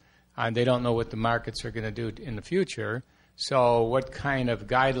first? They don't know what the markets are going to do in the future. So what kind of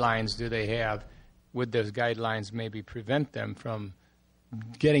guidelines do they have? Would those guidelines maybe prevent them from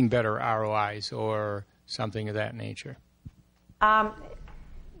getting better ROIs or something of that nature?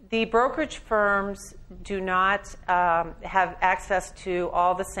 The brokerage firms do not have access to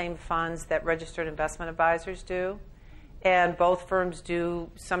all the same funds that registered investment advisors do. And both firms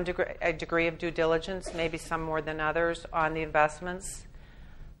do a degree of due diligence, maybe some more than others, on the investments.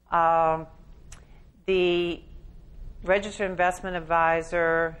 The registered investment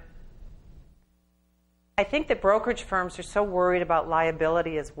advisor, I think that brokerage firms are so worried about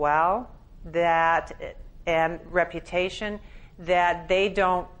liability as well and reputation that they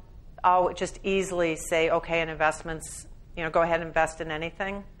don't just easily say, okay, in investments, go ahead and invest in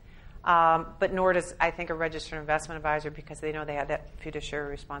anything. But nor does, I think, a registered investment advisor because they know they have that fiduciary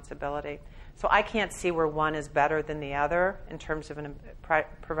responsibility. So I can't see where one is better than the other in terms of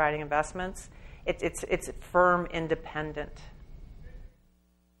providing investments. It's firm independent.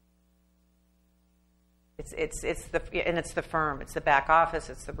 It's the firm. It's the back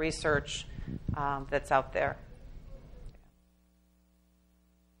office. It's the research that's out there.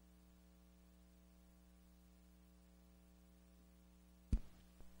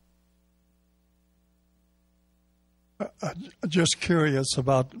 Just curious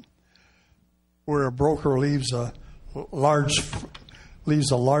about where a broker leaves a large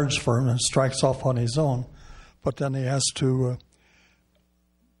firm and strikes off on his own, but then he has to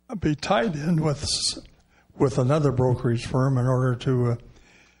be tied in with another brokerage firm in order to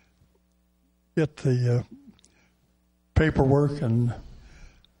get the paperwork and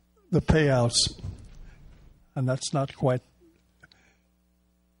the payouts, and that's not quite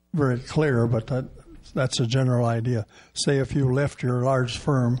very clear, but that's a general idea. Say if you left your large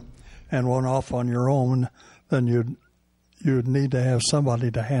firm and went off on your own, then you'd need to have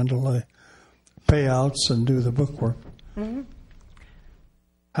somebody to handle the payouts and do the bookwork. Mm-hmm.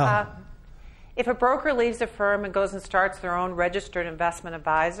 How? If a broker leaves a firm and goes and starts their own registered investment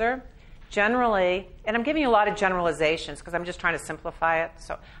advisor, generally, and I'm giving you a lot of generalizations because I'm just trying to simplify it.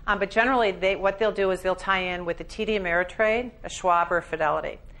 So, but generally, what they'll do is they'll tie in with a TD Ameritrade, a Schwab, or a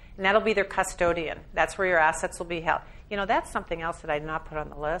Fidelity. And that'll be their custodian. That's where your assets will be held. That's something else that I did not put on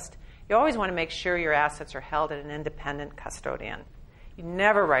the list. You always want to make sure your assets are held at an independent custodian. You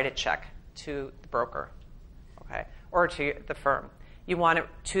never write a check to the broker, okay, or to the firm. You want it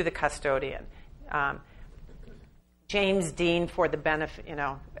to the custodian. James Dean for the benefit,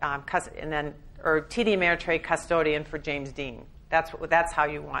 and then or TD Ameritrade custodian for James Dean. That's how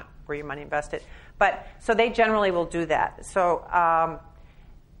you want where your money invested. But so they generally will do that. So.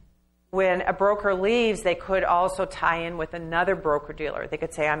 When a broker leaves, they could also tie in with another broker-dealer. They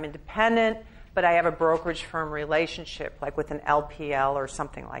could say, I'm independent, but I have a brokerage firm relationship, like with an LPL or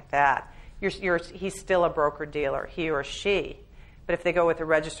something like that. He's still a broker-dealer, he or she. But if they go with a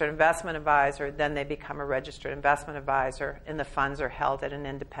registered investment advisor, then they become a registered investment advisor, and the funds are held at an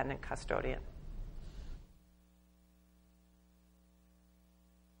independent custodian.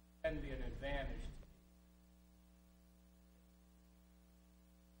 Can be an advantage.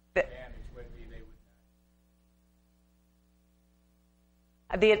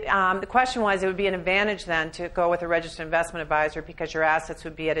 The question was, it would be an advantage then to go with a registered investment advisor because your assets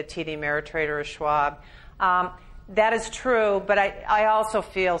would be at a TD Ameritrade or a Schwab. That is true, but I also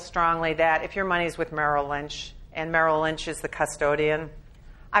feel strongly that if your money is with Merrill Lynch, and Merrill Lynch is the custodian.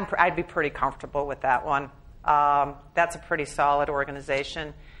 I'd be pretty comfortable with that one. That's a pretty solid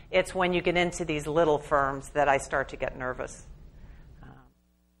organization. It's when you get into these little firms that I start to get nervous.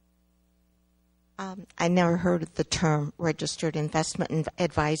 I never heard of the term registered investment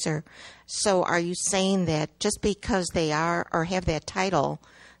advisor. So are you saying that just because they are or have that title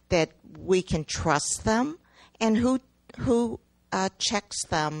that we can trust them? And who checks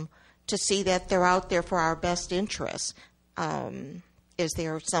them to see that they're out there for our best interests? Is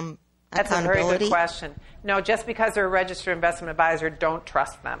there some That's a accountability? very good question. No, just because they're a registered investment advisor, don't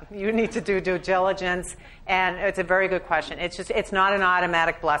trust them. You need to do due diligence, and it's a very good question. It's not an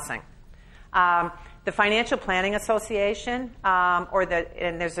automatic blessing. The Financial Planning Association,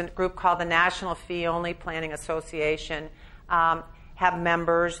 and there's a group called the National Fee Only Planning Association, have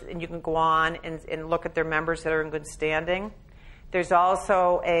members, and you can go on and look at their members that are in good standing. There's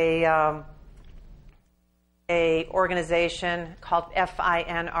also a organization called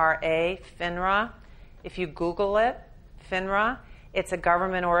FINRA, FINRA. If you Google it, FINRA, it's a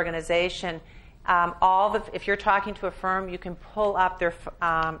government organization. If you're talking to a firm, you can pull up their.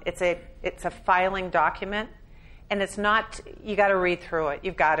 It's a filing document, and it's not. You got to read through it.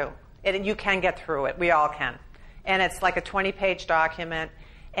 You've got to. You can get through it. We all can. And it's like a 20-page document,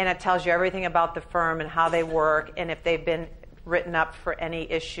 and it tells you everything about the firm and how they work, and if they've been written up for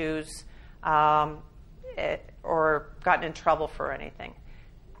any issues or gotten in trouble for anything.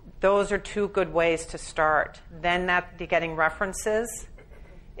 Those are two good ways to start. Then getting references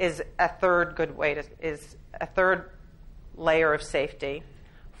is a third good way is a third layer of safety.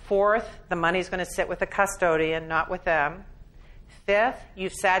 Fourth, the money's going to sit with a custodian, not with them. Fifth,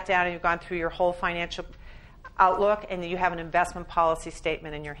 you've sat down and you've gone through your whole financial outlook, and you have an investment policy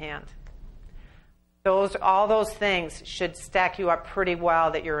statement in your hand. All those things should stack you up pretty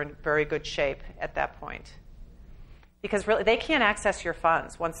well that you're in very good shape at that point. Because really, they can't access your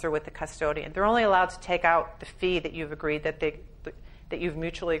funds once they're with the custodian. They're only allowed to take out the fee that you've agreed that you've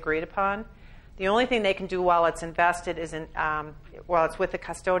mutually agreed upon. The only thing they can do while it's invested while it's with the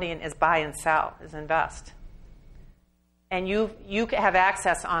custodian is buy and sell, is invest. And you have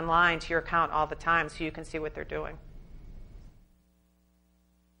access online to your account all the time, so you can see what they're doing.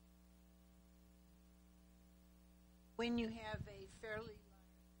 When you have a fairly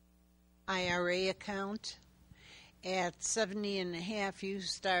large IRA account, at 70 and a half, you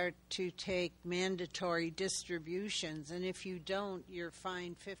start to take mandatory distributions, and if you don't, you're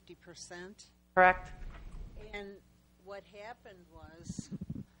fined 50%. Correct. And what happened was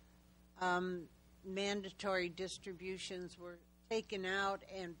mandatory distributions were taken out,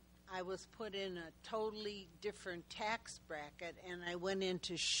 and I was put in a totally different tax bracket, and I went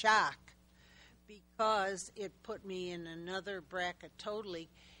into shock because it put me in another bracket totally.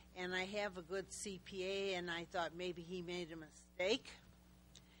 And I have a good CPA, and I thought maybe he made a mistake.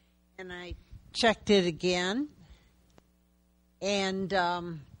 And I checked it again, and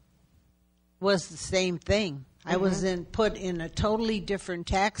was the same thing. Mm-hmm. I was put in a totally different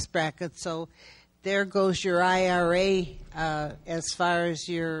tax bracket, so there goes your IRA as far as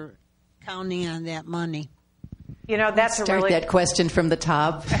you're counting on that money. You know, that's Start that question from the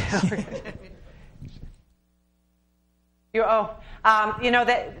top.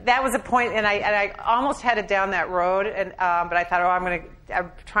 That was a point, and I almost headed down that road, but I thought,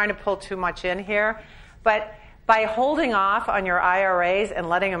 I'm trying to pull too much in here. But by holding off on your IRAs and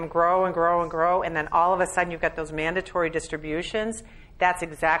letting them grow and grow and grow, and then all of a sudden you've got those mandatory distributions, that's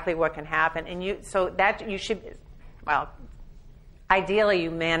exactly what can happen. And you should, ideally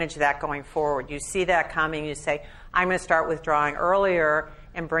you manage that going forward. You see that coming, you say, I'm going to start withdrawing earlier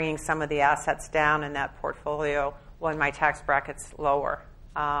and bringing some of the assets down in that portfolio when my tax bracket's lower.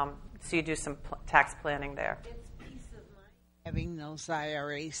 So you do some tax planning there. It's peace of mind having those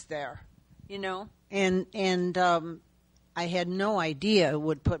IRAs there, And I had no idea it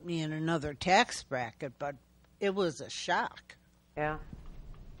would put me in another tax bracket, but it was a shock. Yeah.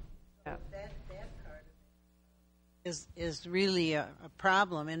 That part of it is really a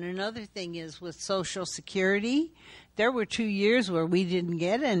problem. And another thing is with Social Security, there were 2 years where we didn't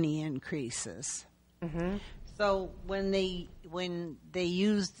get any increases. Mm-hmm. So when they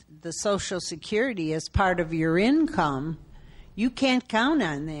used the Social Security as part of your income, you can't count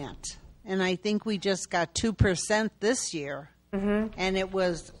on that. And I think we just got 2% this year, mm-hmm. and it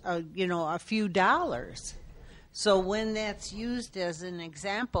was a few dollars. So when that's used as an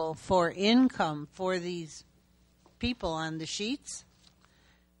example for income for these people on the sheets,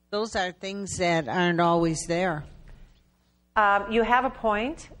 those are things that aren't always there. You have a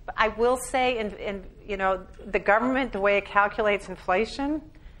point. I will say, the government, the way it calculates inflation,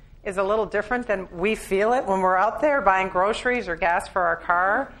 is a little different than we feel it when we're out there buying groceries or gas for our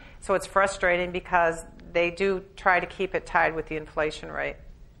car. So it's frustrating because they do try to keep it tied with the inflation rate.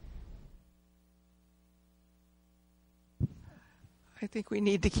 I think we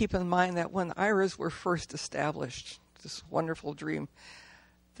need to keep in mind that when IRAs were first established, this wonderful dream,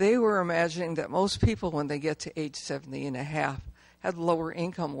 they were imagining that most people, when they get to age 70 and a half, had lower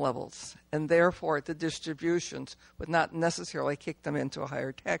income levels, and therefore the distributions would not necessarily kick them into a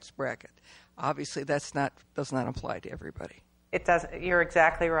higher tax bracket. Obviously, does not apply to everybody. It does. You're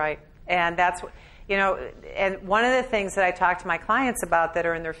exactly right, and that's and one of the things that I talk to my clients about that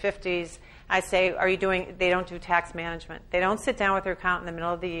are in their 50s, I say, they don't do tax management. They don't sit down with their accountant in the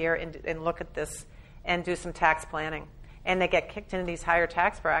middle of the year and look at this and do some tax planning. And they get kicked into these higher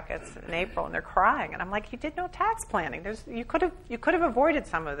tax brackets in April, and they're crying. And I'm like, you did no tax planning. You could have avoided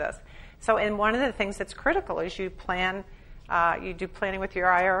some of this. So, and one of the things that's critical is you do planning with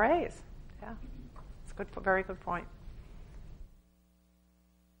your IRAs. Yeah, it's a very good point.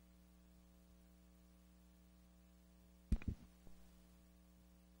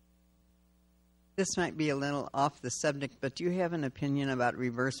 This might be a little off the subject, but do you have an opinion about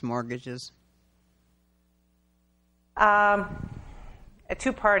reverse mortgages? A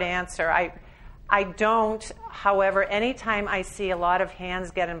two-part answer. I don't. However, anytime I see a lot of hands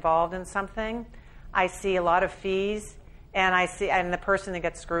get involved in something, I see a lot of fees, and the person that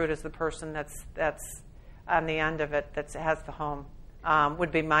gets screwed is the person that's on the end of it that has the home.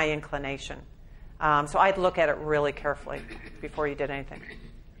 Would be my inclination. So I'd look at it really carefully before you did anything.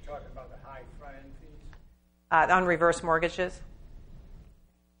 You're talking about the high front-end fees? On reverse mortgages.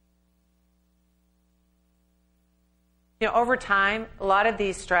 Over time, a lot of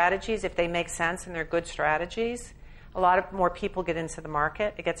these strategies, if they make sense and they're good strategies, a lot of more people get into the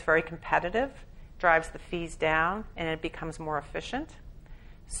market. It gets very competitive, drives the fees down, and it becomes more efficient.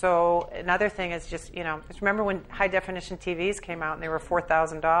 So another thing is just remember when high-definition TVs came out and they were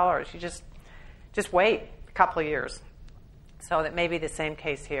 $4,000. You just wait a couple of years. So that may be the same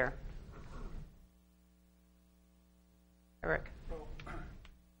case here. Eric?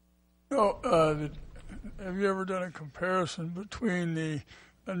 Have you ever done a comparison between the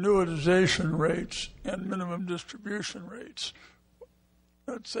annuitization rates and minimum distribution rates?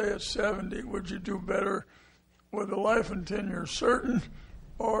 Let's say at 70, would you do better with a life and tenure certain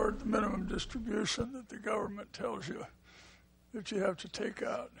or the minimum distribution that the government tells you that you have to take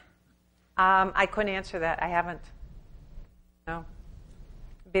out? I couldn't answer that. I haven't. No.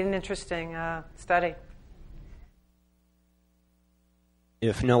 It'd be an interesting study.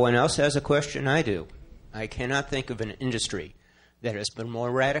 If no one else has a question, I do. I cannot think of an industry that has been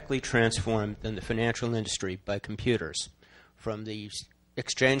more radically transformed than the financial industry by computers, from the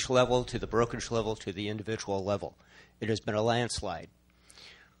exchange level to the brokerage level to the individual level. It has been a landslide.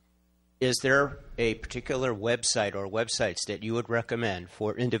 Is there a particular website or websites that you would recommend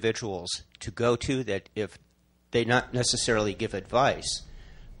for individuals to go to that, if they not necessarily give advice,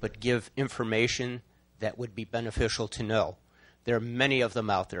 but give information that would be beneficial to know? There are many of them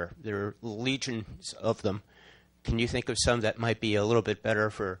out there. There are legions of them. Can you think of some that might be a little bit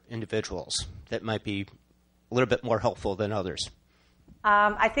better for individuals, that might be a little bit more helpful than others?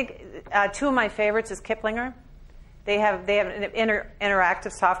 I think two of my favorites is Kiplinger. They have an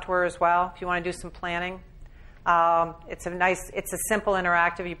interactive software as well. If you want to do some planning, it's a simple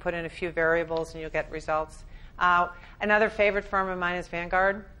interactive. You put in a few variables and you'll get results. Another favorite firm of mine is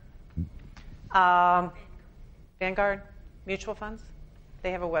Vanguard. Vanguard Mutual Funds. They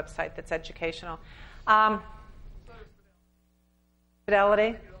have a website that's educational.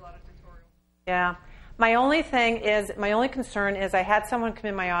 Fidelity. Yeah. My only concern is I had someone come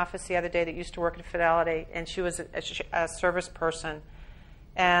in my office the other day that used to work at Fidelity, and she was a service person.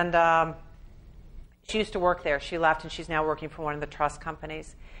 And she used to work there. She left, and she's now working for one of the trust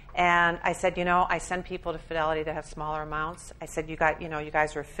companies. And I said, I send people to Fidelity that have smaller amounts. I said, you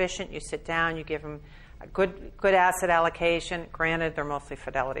guys are efficient. You sit down. You give them a good asset allocation. Granted, they're mostly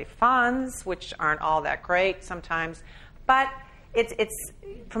Fidelity funds, which aren't all that great sometimes. But it's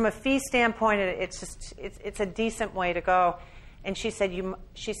from a fee standpoint, it's a decent way to go. And she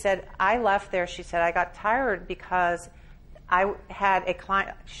said I left there. She said I got tired because I had a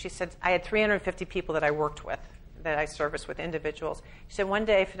client. She said I had 350 people that I worked with, that I serviced with individuals. She said one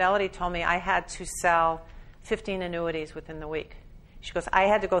day Fidelity told me I had to sell 15 annuities within the week. She goes, I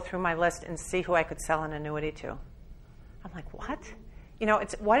had to go through my list and see who I could sell an annuity to. I'm like, what?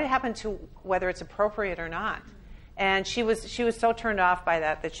 It's what happened to whether it's appropriate or not. And she was so turned off by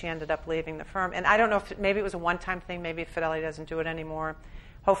that she ended up leaving the firm. And I don't know if maybe it was a one-time thing. Maybe Fidelity doesn't do it anymore.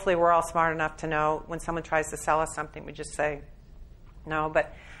 Hopefully we're all smart enough to know when someone tries to sell us something, we just say no.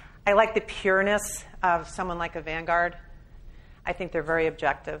 But I like the pureness of someone like a Vanguard. I think they're very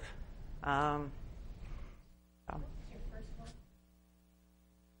objective.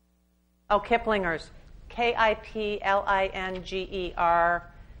 Kiplinger's,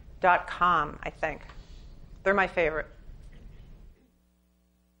 KIPLINGER.com, I think. They're my favorite.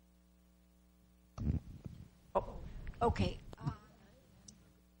 Okay.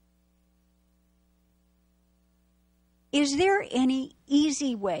 Is there any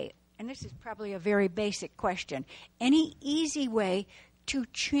easy way, and this is probably a very basic question, any easy way to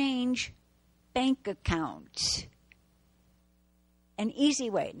change bank accounts? An easy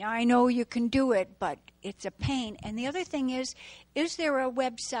way. Now, I know you can do it, but it's a pain. And the other thing is there a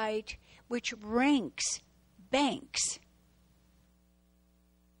website which ranks banks?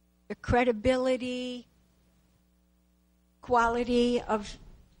 The credibility, quality of...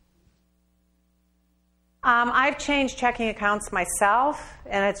 I've changed checking accounts myself,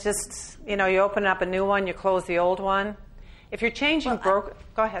 and it's just, you open up a new one, you close the old one. If you're changing go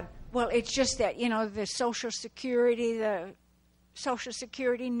ahead. Well, it's just that, the Social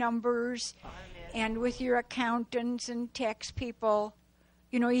Security numbers, and with your accountants and tax people,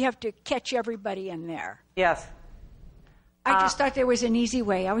 you have to catch everybody in there. Yes. I just thought there was an easy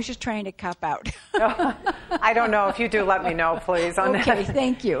way. I was just trying to cop out. I don't know. If you do, let me know, please. Okay,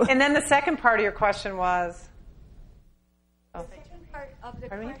 thank you. And then the second part of your question was? The second part of the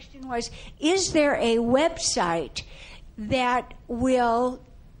question was, is there a website that will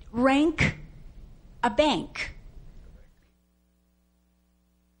rank a bank?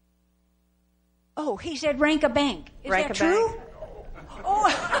 Oh, he said rank a bank. Is that true? Bank. Oh.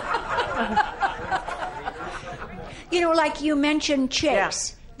 Like you mentioned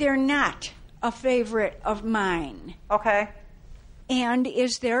Chase. Yeah. They're not a favorite of mine. Okay. And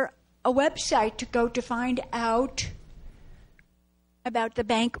is there a website to go to find out about the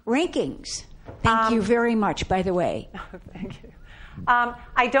bank rankings? Thank you very much, by the way. Thank you.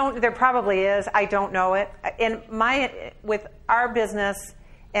 I don't. There probably is. I don't know it. With our business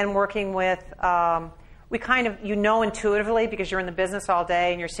and working with, we kind of intuitively, because you're in the business all day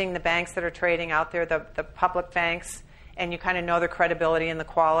and you're seeing the banks that are trading out there, the public banks, and you kind of know the credibility and the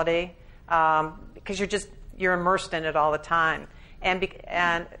quality because you're immersed in it all the time. And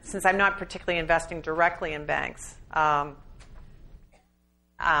since I'm not particularly investing directly in banks, I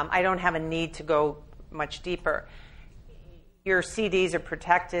don't have a need to go much deeper. Your CDs are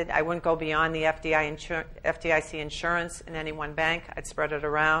protected. I wouldn't go beyond the FDIC insurance in any one bank. I'd spread it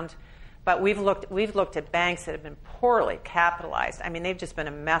around. But we've looked at banks that have been poorly capitalized. I mean, they've just been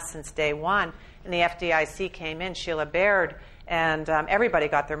a mess since day one. And the FDIC came in, Sheila Baird, and everybody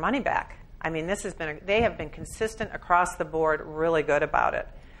got their money back. I mean, they have been consistent across the board, really good about it.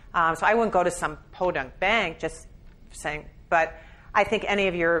 So I wouldn't go to some podunk bank, just saying. But I think any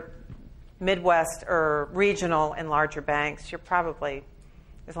of your Midwest or regional and larger banks, you're probably,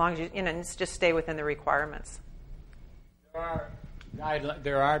 as long as you just stay within the requirements. There are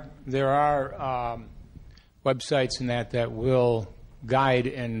websites in that will guide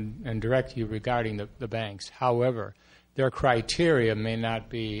and direct you regarding the banks. However, their criteria may not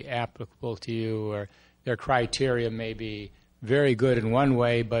be applicable to you, or their criteria may be very good in one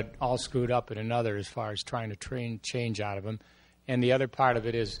way but all screwed up in another as far as trying to change out of them. And the other part of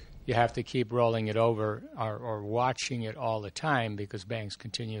it is you have to keep rolling it over or watching it all the time because banks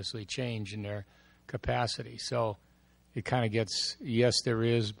continuously change in their capacity. So it kind of gets, yes, there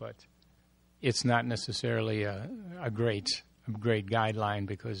is, but it's not necessarily a great guideline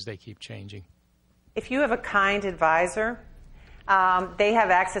because they keep changing. If you have a kind advisor, they have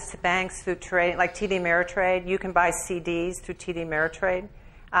access to banks through trade, like TD Ameritrade. You can buy CDs through TD Ameritrade,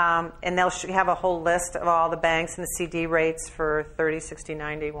 and they'll have a whole list of all the banks and the CD rates for 30, 60,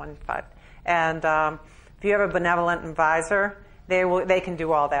 90, 1.5. And if you have a benevolent advisor, they can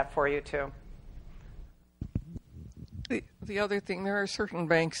do all that for you too. The other thing, there are certain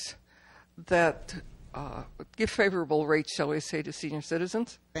banks that give favorable rates, shall we say, to senior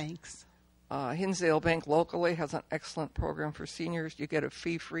citizens. Banks. Hinsdale Bank locally has an excellent program for seniors. You get a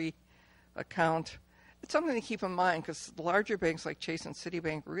fee-free account. It's something to keep in mind because the larger banks like Chase and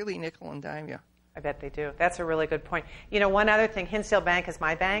Citibank really nickel and dime you. I bet they do. That's a really good point. One other thing, Hinsdale Bank is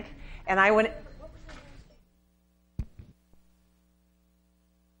my bank, and I went...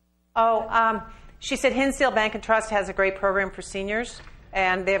 She said Hinsdale Bank and Trust has a great program for seniors,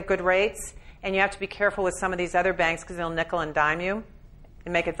 and they have good rates, and you have to be careful with some of these other banks because they'll nickel and dime you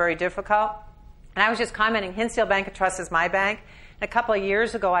and make it very difficult. And I was just commenting, Hinsdale Bank and Trust is my bank. And a couple of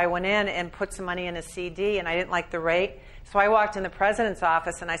years ago, I went in and put some money in a CD, and I didn't like the rate. So I walked in the president's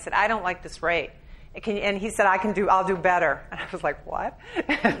office, and I said, I don't like this rate. And he said, I'll do better. And I was like, what?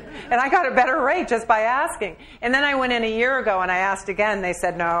 And I got a better rate just by asking. And then I went in a year ago and I asked again. They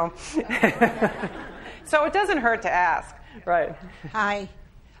said no. So it doesn't hurt to ask. Right. Hi.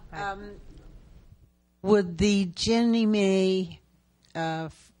 Would the Ginnie Mae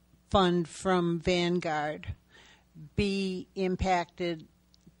fund from Vanguard be impacted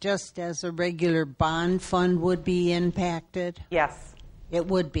just as a regular bond fund would be impacted? Yes. It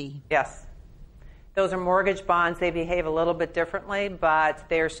would be? Yes. Those are mortgage bonds. They behave a little bit differently, but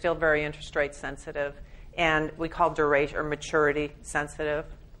they're still very interest rate sensitive, and we call duration or maturity sensitive.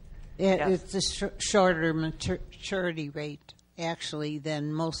 It's a shorter maturity rate, actually,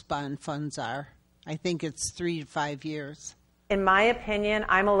 than most bond funds are. I think it's 3 to 5 years. In my opinion,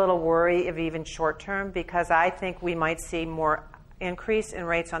 I'm a little worried of even short term because I think we might see more increase in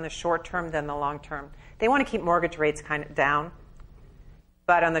rates on the short term than the long term. They want to keep mortgage rates kind of down.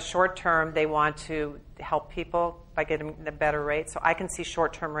 But on the short term, they want to help people by getting the better rates. So I can see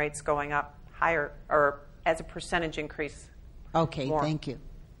short-term rates going up higher or as a percentage increase. Okay, more. Thank you.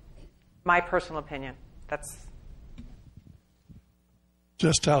 My personal opinion. That's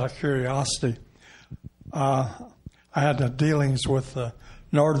just out of curiosity. I had dealings with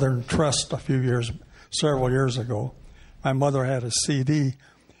Northern Trust several years ago. My mother had a CD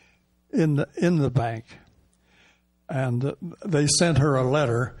in the bank. And they sent her a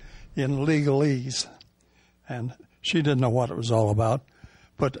letter in legalese, and she didn't know what it was all about.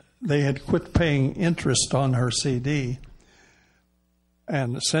 But they had quit paying interest on her CD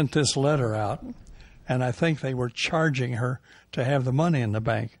and sent this letter out, and I think they were charging her to have the money in the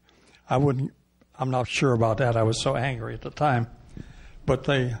bank. I'm not sure about that. I was so angry at the time. But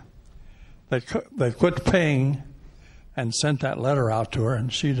they quit paying and sent that letter out to her,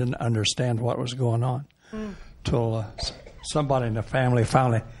 and she didn't understand what was going on. Till somebody in the family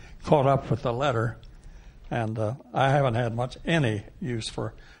finally caught up with the letter, and I haven't had any use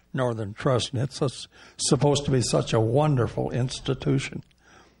for Northern Trust, and it's supposed to be such a wonderful institution.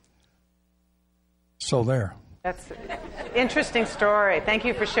 So there. That's an interesting story. Thank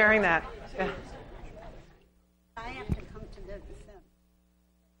you for sharing that. I have to come to their defense.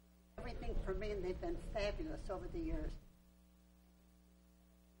 Everything for me, and they've been fabulous over the years.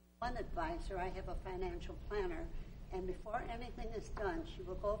 One advisor, I have a financial planner, and before anything is done, she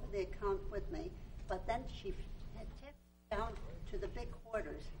will go over the account with me, but then she takes down to the big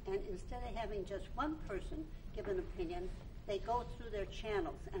quarters, and instead of having just one person give an opinion, they go through their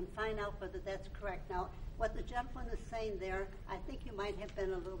channels and find out whether that's correct. Now, what the gentleman is saying there, I think you might have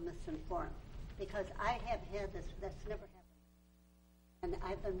been a little misinformed, because I have had this, that's never happened. And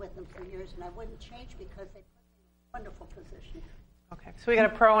I've been with them for years, and I wouldn't change because they put me in a wonderful position. Okay, so we got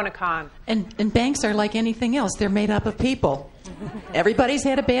a pro and a con. And banks are like anything else; they're made up of people. Everybody's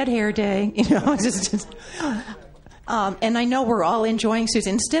had a bad hair day, and I know we're all enjoying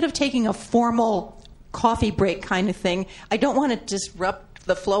Susan. Instead of taking a formal coffee break kind of thing, I don't want to disrupt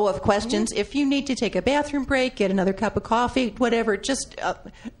the flow of questions. If you need to take a bathroom break, get another cup of coffee, whatever, just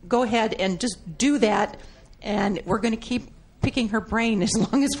go ahead and just do that. And we're going to keep picking her brain as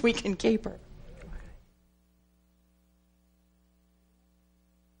long as we can keep her.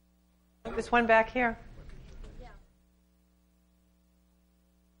 There's one back here.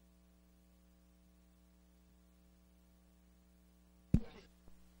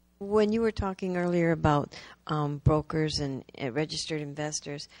 When you were talking earlier about brokers and registered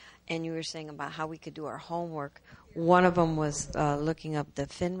investors, and you were saying about how we could do our homework, one of them was looking up the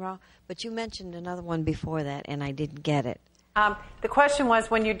FINRA, but you mentioned another one before that, and I didn't get it. The question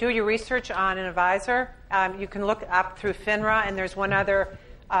was, when you do your research on an advisor, you can look up through FINRA, and there's one other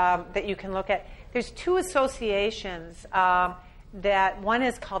that you can look at. There's two associations. That one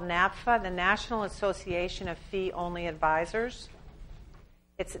is called NAPFA, the National Association of Fee-Only Advisors.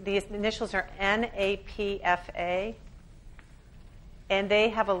 The initials are NAPFA, and they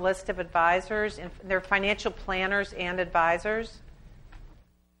have a list of advisors, and they're financial planners and advisors.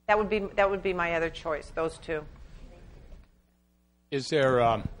 That would be my other choice. Those two. Is there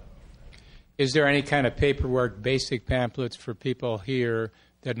any kind of paperwork, basic pamphlets for people here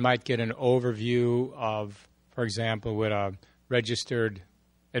that might get an overview of, for example, what a registered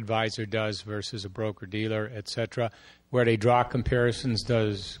advisor does versus a broker-dealer, et where they draw comparisons?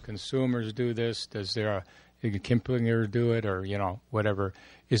 Does consumers do this? Does Kiplinger do it, or whatever?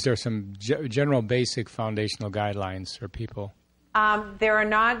 Is there some general basic foundational guidelines for people? There are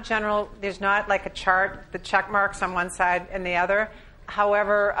not general. There's not like a chart, the check marks on one side and the other.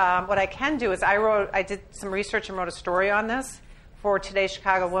 However, what I can do is I did some research and wrote a story on this for Today's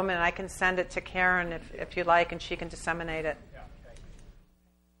Chicago Woman, and I can send it to Karen if you like, and she can disseminate it.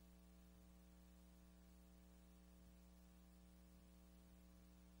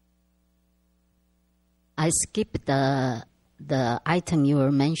 I skipped the item you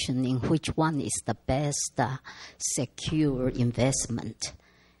were mentioning. Which one is the best secure investment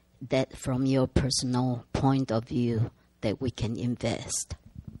that, from your personal point of view, that we can invest?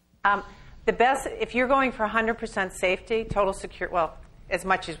 The best, if you're going for 100% safety, total secure, well, as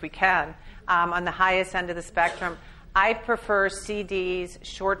much as we can, on the highest end of the spectrum, I prefer CDs,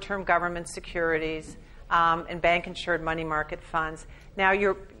 short-term government securities, and bank-insured money market funds. Now,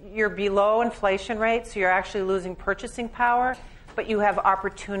 you're below inflation rate, so you're actually losing purchasing power, but you have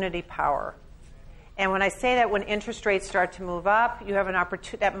opportunity power. And when I say that, when interest rates start to move up, you have an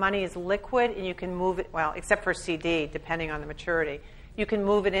opportunity. That money is liquid, and you can move it. Well, except for CD, depending on the maturity, you can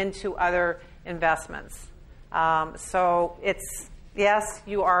move it into other investments. So it's yes,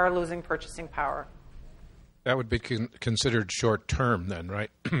 you are losing purchasing power. That would be considered short term, then,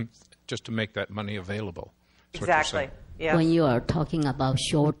 right? Just to make that money available. Exactly. Yes. When you are talking about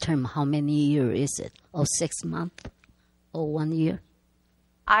short term, how many years is it? Or 6 months? Or 1 year?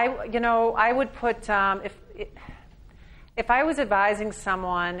 I would put if I was advising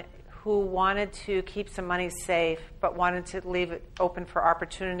someone who wanted to keep some money safe but wanted to leave it open for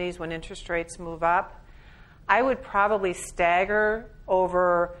opportunities when interest rates move up, I would probably stagger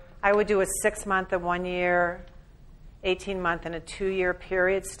over. I would do a 6-month, a 1 year, 18-month, and a 2-year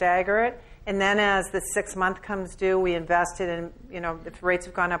period, stagger it. And then as the 6-month comes due, we invest it in, if rates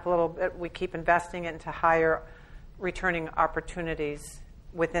have gone up a little bit, we keep investing it into higher returning opportunities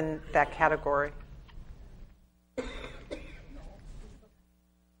within that category.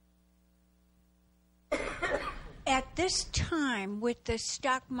 At this time, with the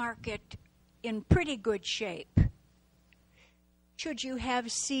stock market in pretty good shape, should you have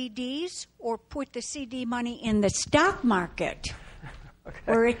CDs or put the CD money in the stock market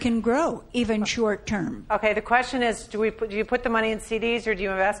where it can grow, even short term? Okay, the question is, do you put the money in CDs or do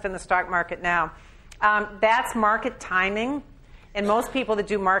you invest in the stock market now? That's market timing, and most people that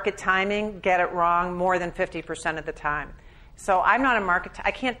do market timing get it wrong more than 50% of the time. So I'm not a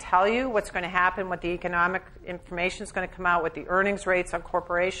I can't tell you what's going to happen, what the economic information is going to come out, what the earnings rates on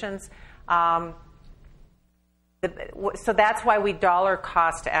corporations. So that's why we dollar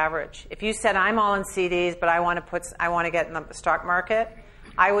cost average. If you said I'm all in CDs, but I want to get in the stock market,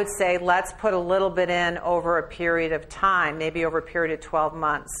 I would say let's put a little bit in over a period of time, maybe over a period of 12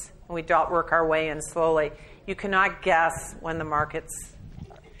 months, and we work our way in slowly. You cannot guess when the markets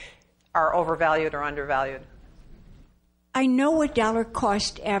are overvalued or undervalued. I know what dollar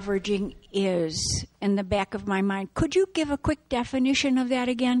cost averaging is in the back of my mind. Could you give a quick definition of that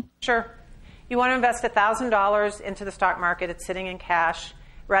again? Sure. You want to invest $1,000 into the stock market. It's sitting in cash.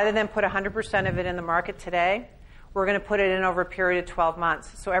 Rather than put 100% of it in the market today, we're going to put it in over a period of 12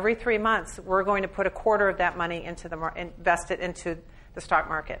 months. So every 3 months, we're going to put a quarter of that money into invest it into the stock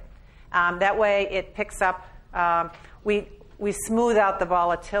market. That way, it picks up. We smooth out the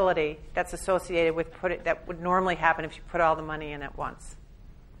volatility that's associated with that would normally happen if you put all the money in at once.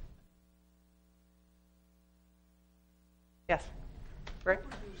 Yes, Rick?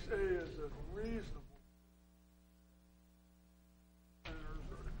 What would you say is a reasonable?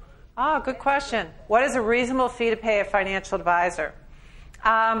 Good question. What is a reasonable fee to pay a financial advisor?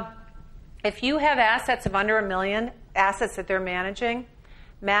 If you have assets of under $1 million, assets that they're managing,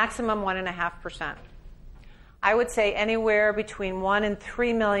 maximum 1.5%. I would say anywhere between $1 and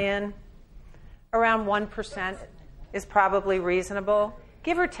 $3 million, around 1% is probably reasonable,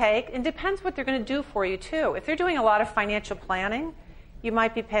 give or take. It depends what they're going to do for you too. If they're doing a lot of financial planning, you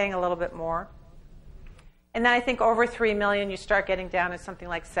might be paying a little bit more. And then I think over $3 million, you start getting down to something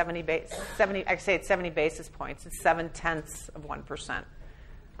like 70 basis points. It's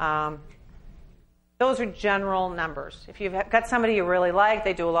 0.7%. Those are general numbers. If you've got somebody you really like,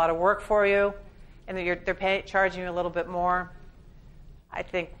 they do a lot of work for you, and they're charging you a little bit more, I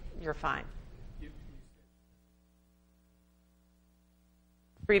think you're fine.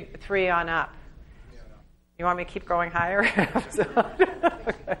 3 on up. You want me to keep going higher? Okay. Well,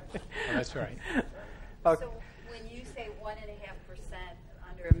 that's right. Okay. So when you say 1.5%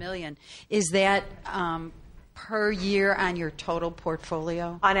 under $1 million, is that per year on your total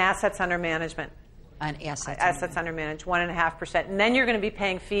portfolio? On assets under management. On assets. Assets under management, 1.5%, and then you're going to be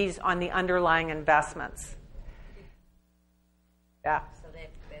paying fees on the underlying investments. Yeah. So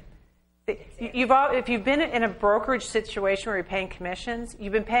if you've been in a brokerage situation where you're paying commissions,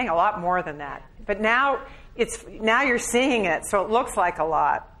 you've been paying a lot more than that. But now you're seeing it, so it looks like a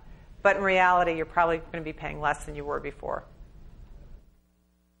lot. But in reality, you're probably going to be paying less than you were before.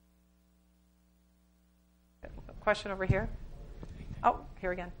 Question over here. Oh,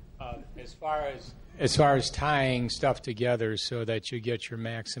 here again. As far as tying stuff together so that you get your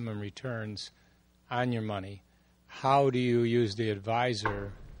maximum returns, on your money, how do you use the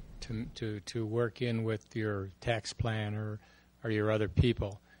advisor to work in with your tax planner or your other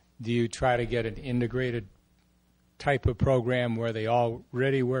people? Do you try to get an integrated type of program where they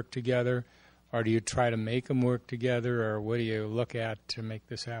already work together, or do you try to make them work together, or what do you look at to make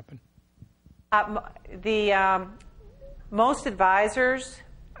this happen? Most advisors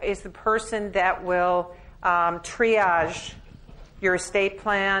is the person that will triage your estate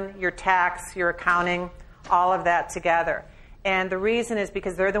plan, your tax, your accounting, all of that together. And the reason is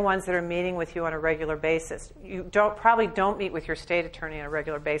because they're the ones that are meeting with you on a regular basis. You probably don't meet with your state attorney on a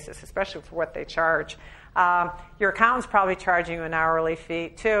regular basis, especially for what they charge. Your accountant's probably charging you an hourly fee,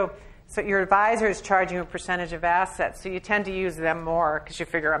 too. So your advisor is charging you a percentage of assets, so you tend to use them more because you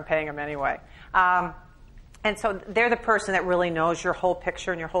figure I'm paying them anyway. And so they're the person that really knows your whole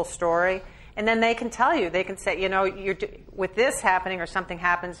picture and your whole story. And then they can tell you, they can say, with this happening or something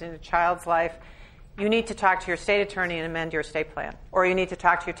happens in a child's life, you need to talk to your state attorney and amend your estate plan. Or you need to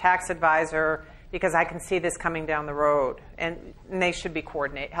talk to your tax advisor because I can see this coming down the road. And they should be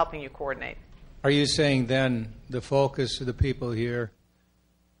helping you coordinate. Are you saying then the focus of the people here,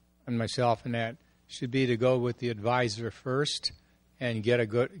 and myself and that, should be to go with the advisor first and get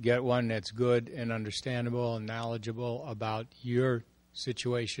one that's good and understandable and knowledgeable about your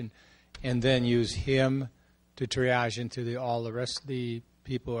situation, and then use him to triage into all the rest of the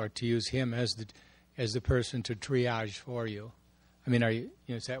people, or to use him as the person to triage for you? I mean,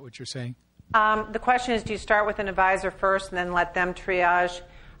 is that what you're saying? The question is, do you start with an advisor first and then let them triage?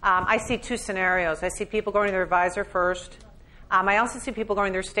 I see two scenarios. I see people going to their advisor first. I also see people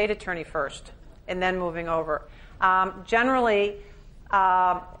going to their state attorney first and then moving over. Generally,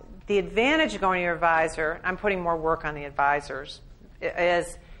 the advantage of going to your advisor, I'm putting more work on the advisors,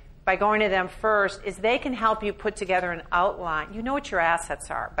 is by going to them first, is they can help you put together an outline. You know what your assets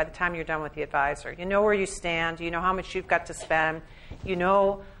are by the time you're done with the advisor. You know where you stand. You know how much you've got to spend. You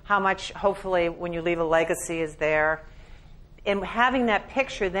know how much, hopefully, when you leave a legacy is there. And having that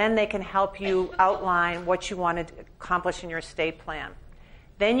picture, then they can help you outline what you want to accomplish in your estate plan.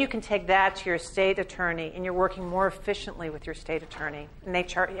 Then you can take that to your state attorney, and you're working more efficiently with your state attorney. And they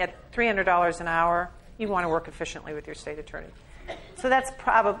charge at $300 an hour. You want to work efficiently with your state attorney. So that's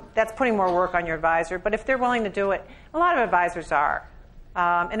putting more work on your advisor. But if they're willing to do it, a lot of advisors are.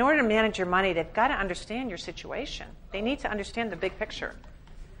 In order to manage your money, they've got to understand your situation. They need to understand the big picture.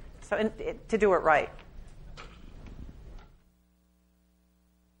 So to do it right.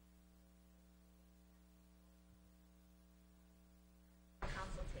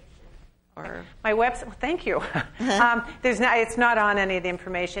 My website. Well, thank you. It's not on any of the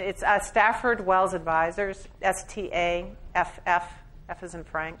information. It's Stafford Wells Advisors. STAFF. F as in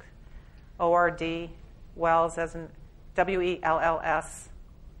Frank. ORD. Wells as in WELLS.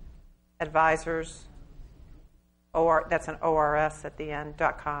 Advisors. That's an ORS at the end.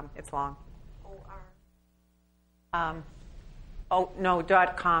 .com. It's long. .com.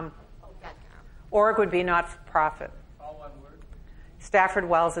 Org would be not for profit. Stafford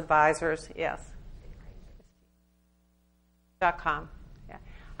Wells Advisors, yes. .com.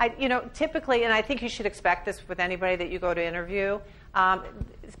 Yeah. Typically, and I think you should expect this with anybody that you go to interview,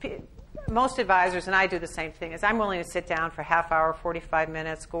 most advisors, and I do the same thing, is I'm willing to sit down for a half hour, 45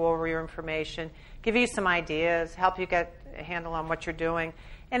 minutes, go over your information, give you some ideas, help you get a handle on what you're doing.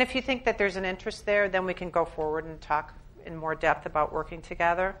 And if you think that there's an interest there, then we can go forward and talk in more depth about working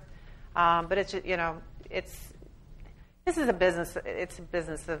together. But this is a business. It's a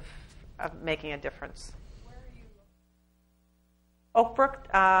business of making a difference. Where are you located?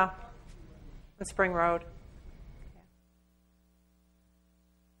 Oakbrook, on Spring Road. Yeah.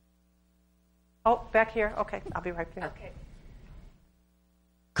 Oh, back here. Okay, I'll be right there. Okay.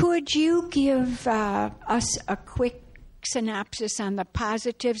 Could you give us a quick synopsis on the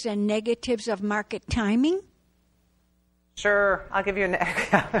positives and negatives of market timing? Sure, I'll give you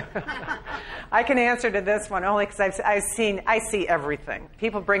I can answer to this one only because I see everything.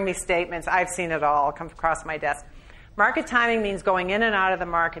 People bring me statements. I've seen it all come across my desk. Market timing means going in and out of the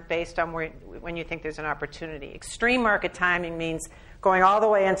market based on when you think there's an opportunity. Extreme market timing means going all the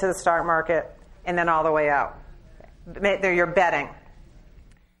way into the stock market and then all the way out. You're betting.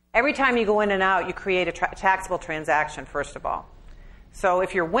 Every time you go in and out, you create a taxable transaction, first of all. So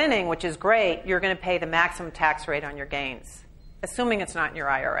if you're winning, which is great, you're going to pay the maximum tax rate on your gains, assuming it's not in your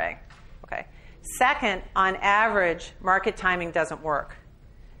IRA. Okay. Second, on average, market timing doesn't work.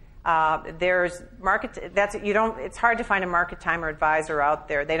 It's hard to find a market timer advisor out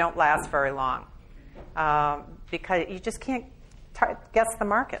there. They don't last very long because you just can't guess the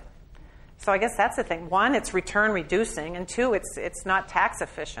market. So I guess that's the thing. One, it's return reducing, and two, it's not tax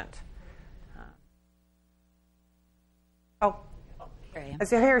efficient. Oh, There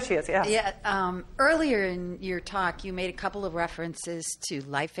so here she is, yeah. Yeah. Earlier in your talk, you made a couple of references to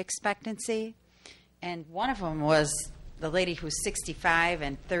life expectancy, and one of them was the lady who's 65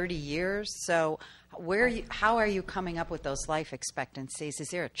 and 30 years. So how are you coming up with those life expectancies? Is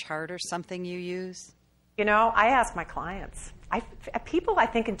there a chart or something you use? I ask my clients. People, I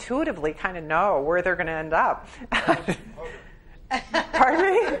think, intuitively kind of know where they're going to end up. Pardon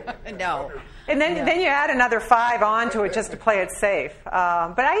me? No. And then you add another 5 onto it just to play it safe.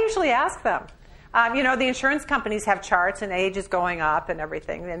 But I usually ask them. The insurance companies have charts and age is going up and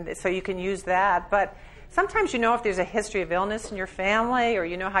everything, and so you can use that. But sometimes if there's a history of illness in your family, or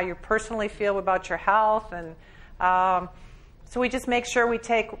how you personally feel about your health, and so we just make sure we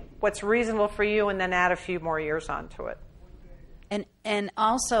take what's reasonable for you and then add a few more years onto it. And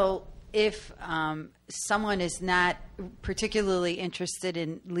also, if someone is not particularly interested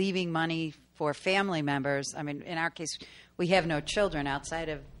in leaving money for family members, I mean, in our case, we have no children outside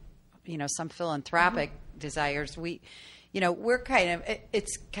of, some philanthropic desires. We're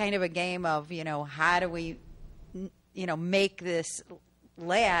it's kind of a game of, how do we, make this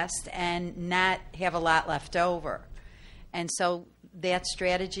last and not have a lot left over. And so that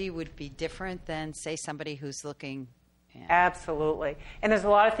strategy would be different than, say, somebody who's looking. Yeah. Absolutely. And there's a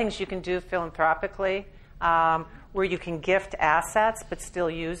lot of things you can do philanthropically where you can gift assets but still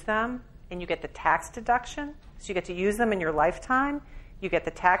use them, and you get the tax deduction. So you get to use them in your lifetime. You get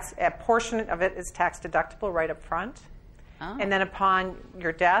a portion of it is tax deductible right up front. Oh. And then upon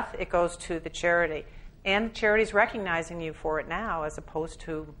your death, it goes to the charity. And the charity's recognizing you for it now, as opposed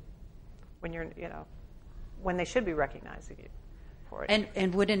to when when they should be recognizing you.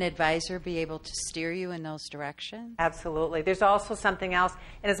 And would an advisor be able to steer you in those directions? Absolutely. There's also something else.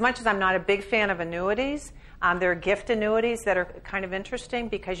 And as much as I'm not a big fan of annuities, there are gift annuities that are kind of interesting,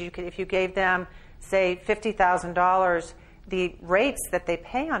 because if you gave them, say, $50,000, the rates that they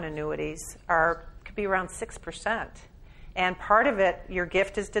pay on annuities could be around 6%. And part of it, your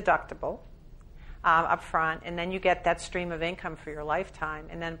gift is deductible up front, and then you get that stream of income for your lifetime.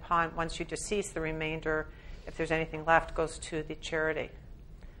 And then once you decease, the remainder, if there's anything left, goes to the charity.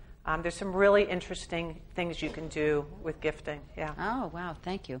 There's some really interesting things you can do with gifting. Yeah. Oh, wow.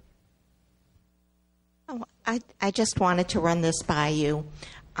 Thank you. Oh, I just wanted to run this by you.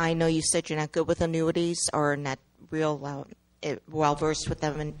 I know you said you're not good with annuities or not real well-versed with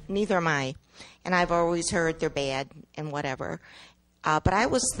them, and neither am I. And I've always heard they're bad and whatever. But I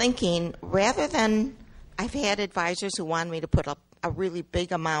was thinking, rather than, I've had advisors who want me to put a really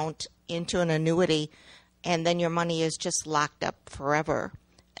big amount into an annuity, and then your money is just locked up forever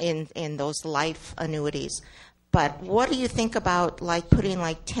in those life annuities. But what do you think about putting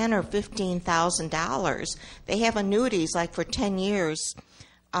 $10,000 or $15,000? They have annuities for 10 years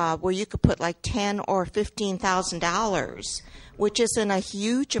where you could put $10,000 or $15,000, which isn't a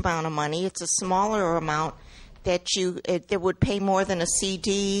huge amount of money. It's a smaller amount that would pay more than a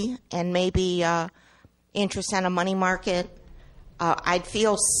CD and maybe interest on a money market. I'd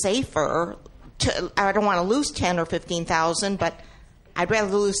feel safer. I don't want to lose 10 or 15,000, but I'd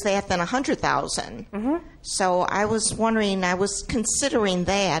rather lose that than 100,000. Mm-hmm. So I was wondering, I was considering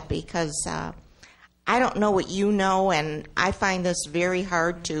that, because I don't know what you know, and I find this very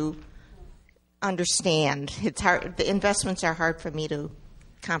hard to understand. It's hard. The investments are hard for me to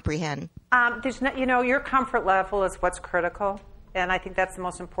comprehend. Your comfort level is what's critical, and I think that's the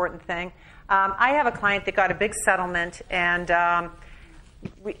most important thing. I have a client that got a big settlement, and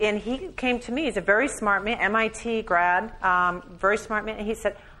he came to me. He's a very smart man, MIT grad, very smart man. And he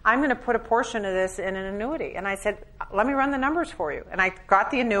said, I'm going to put a portion of this in an annuity. And I said, let me run the numbers for you. And I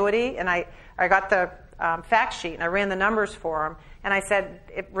got the annuity, and I got the fact sheet, and I ran the numbers for him. And I said,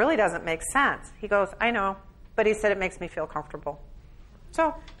 it really doesn't make sense. He goes, I know. But he said, it makes me feel comfortable.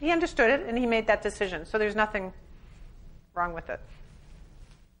 So he understood it, and he made that decision. So there's nothing wrong with it.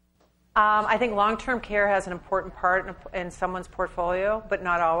 I think long-term care has an important part in someone's portfolio, but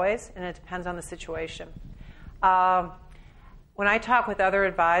not always, and it depends on the situation. When I talk with other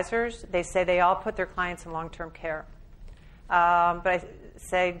advisors, they say they all put their clients in long-term care. But I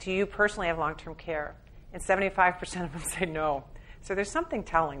say, do you personally have long-term care? And 75% of them say no. So there's something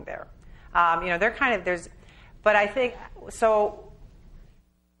telling there. But I think, so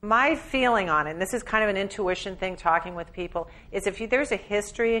my feeling on it, and this is kind of an intuition thing, talking with people, is if there's a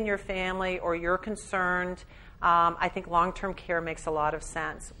history in your family or you're concerned, I think long-term care makes a lot of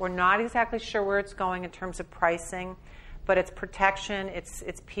sense. We're not exactly sure where it's going in terms of pricing, but it's protection,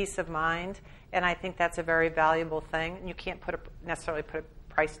 it's peace of mind, and I think that's a very valuable thing. And you can't necessarily put a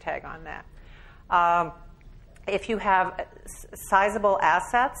price tag on that. If you have sizable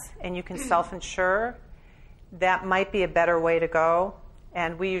assets and you can self-insure, that might be a better way to go.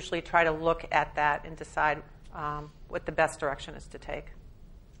 And we usually try to look at that and decide what the best direction is to take.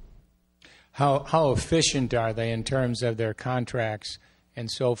 How efficient are they in terms of their contracts and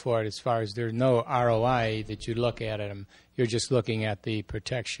so forth, as far as there's no ROI that you look at them? You're just looking at the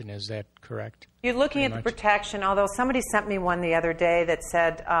protection. Is that correct? You're looking at the protection, although somebody sent me one the other day that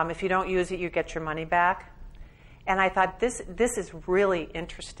said if you don't use it, you get your money back. And I thought this is really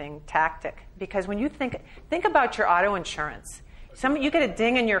interesting tactic, because when you think about your auto insurance, you get a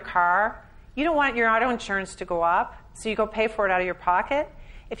ding in your car, you don't want your auto insurance to go up, so you go pay for it out of your pocket.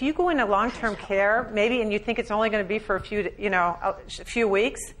 If you go into long-term care, maybe, and you think it's only going to be for a few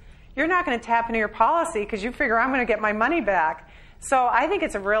weeks, you're not going to tap into your policy because you figure I'm going to get my money back. So I think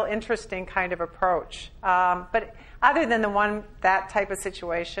it's a real interesting kind of approach. But other than that type of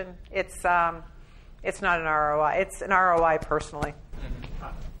situation, it's not an ROI. It's an ROI personally.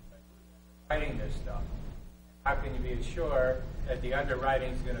 Writing this stuff, how can you be sure that the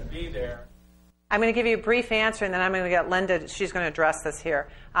underwriting is going to be there? I'm going to give you a brief answer, and then I'm going to get Linda. She's going to address this here.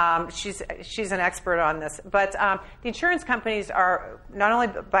 She's an expert on this. But the insurance companies are not only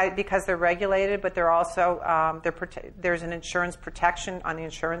because they're regulated, but they're also there's an insurance protection on the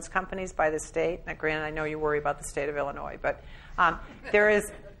insurance companies by the state. Now, granted, I know you worry about the state of Illinois, but there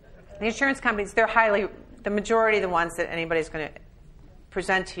is the insurance companies. The majority of the ones that anybody's going to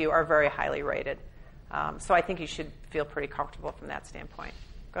present to you are very highly rated. So I think you should feel pretty comfortable from that standpoint.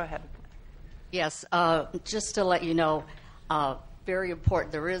 Go ahead. Yes, just to let you know, very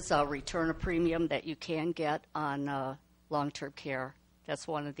important, there is a return of premium that you can get on long-term care. That's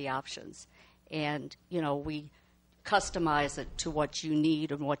one of the options. And, we customize it to what you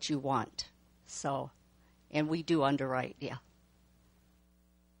need and what you want. So, and we do underwrite, yeah.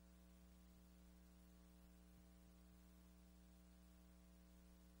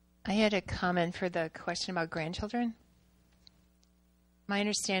 I had a comment for the question about grandchildren. My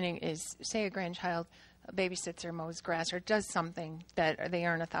understanding is, say a grandchild babysits or mows grass or does something that they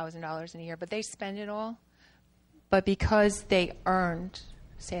earn $1,000 in a year, but they spend it all. But because they earned,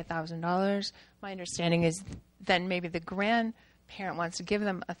 say, $1,000, my understanding is then maybe the grandparent wants to give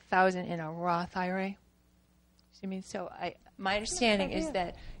them $1,000 in a Roth IRA. So my understanding is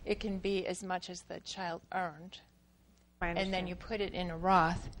that it can be as much as the child earned, and then you put it in a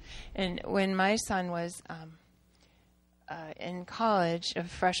Roth. And when my son was in college, a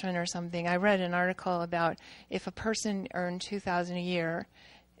freshman or something, I read an article about if a person earned $2,000 a year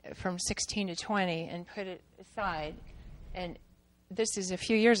from 16 to 20 and put it aside, and this is a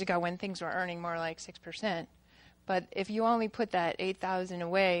few years ago when things were earning more like 6%, but if you only put that $8,000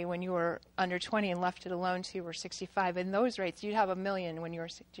 away when you were under 20 and left it alone till you were 65, in those rates you'd have $1 million when you were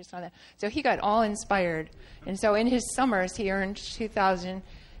just on that. So he got all inspired, and so in his summers he earned $2,000.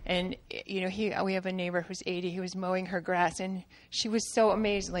 And, we have a neighbor who's 80 who was mowing her grass, and she was so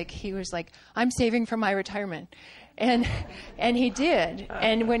amazed. He was like, I'm saving for my retirement. And he did.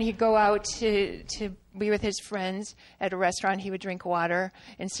 And when he'd go out to be with his friends at a restaurant, he would drink water.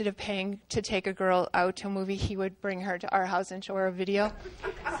 Instead of paying to take a girl out to a movie, he would bring her to our house and show her a video.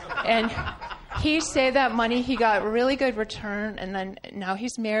 And he saved that money. He got a really good return. And then now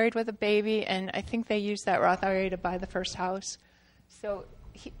he's married with a baby, and I think they used that Roth IRA to buy the first house. So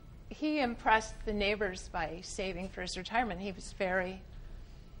he impressed the neighbors by saving for his retirement. He was very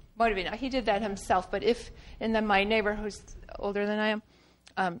motivated. He did that himself, but then my neighbor, who's older than I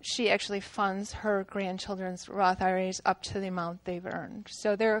am, she actually funds her grandchildren's Roth IRAs up to the amount they've earned.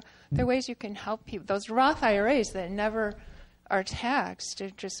 So there are ways you can help people. Those Roth IRAs that never are taxed are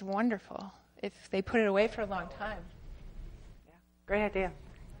just wonderful if they put it away for a long time. Yeah, great idea.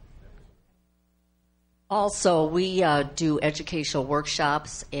 Also, we do educational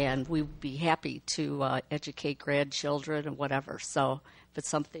workshops, and we'd be happy to educate grandchildren and whatever. So if it's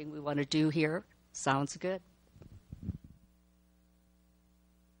something we want to do here, sounds good.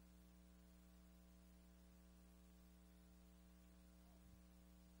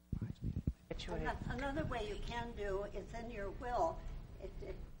 Another way you can do is in your will. It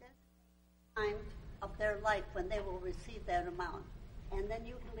says the time of their life when they will receive that amount. And then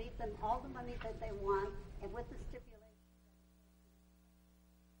you can leave them all the money that they want, and with the stipulation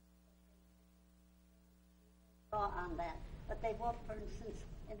draw on that. But they won't, for instance,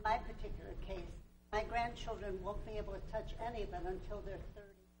 in my particular case, my grandchildren won't be able to touch any of it until they're 30.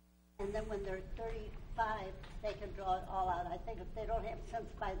 And then when they're 35, they can draw it all out. I think if they don't have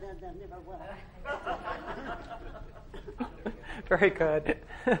sense by then, they never will. Very good.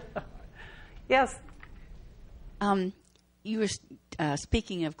 Yes? You were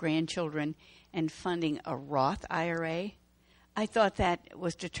speaking of grandchildren and funding a Roth IRA. I thought that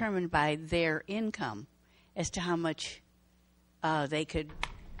was determined by their income. as to how much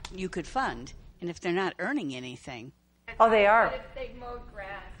you could fund. And if they're not earning anything. Oh, they are. But if they mowed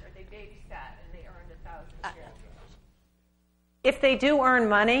grass or they babysat and they earned $1,000 a year. If they do earn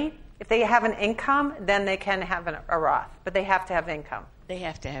money, if they have an income, then they can have a Roth. But they have to have income. They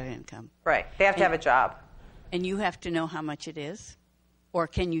have to have income. Right. They have to have a job. And you have to know how much it is? Or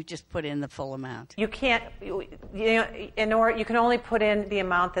can you just put in the full amount? You can't. You can only put in the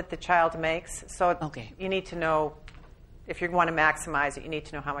amount that the child makes. So you need to know, if you want to maximize it, you need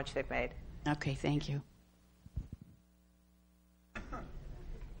to know how much they've made. Okay, thank you.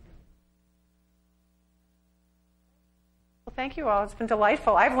 Well, thank you all. It's been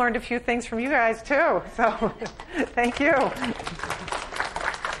delightful. I've learned a few things from you guys, too. So thank you.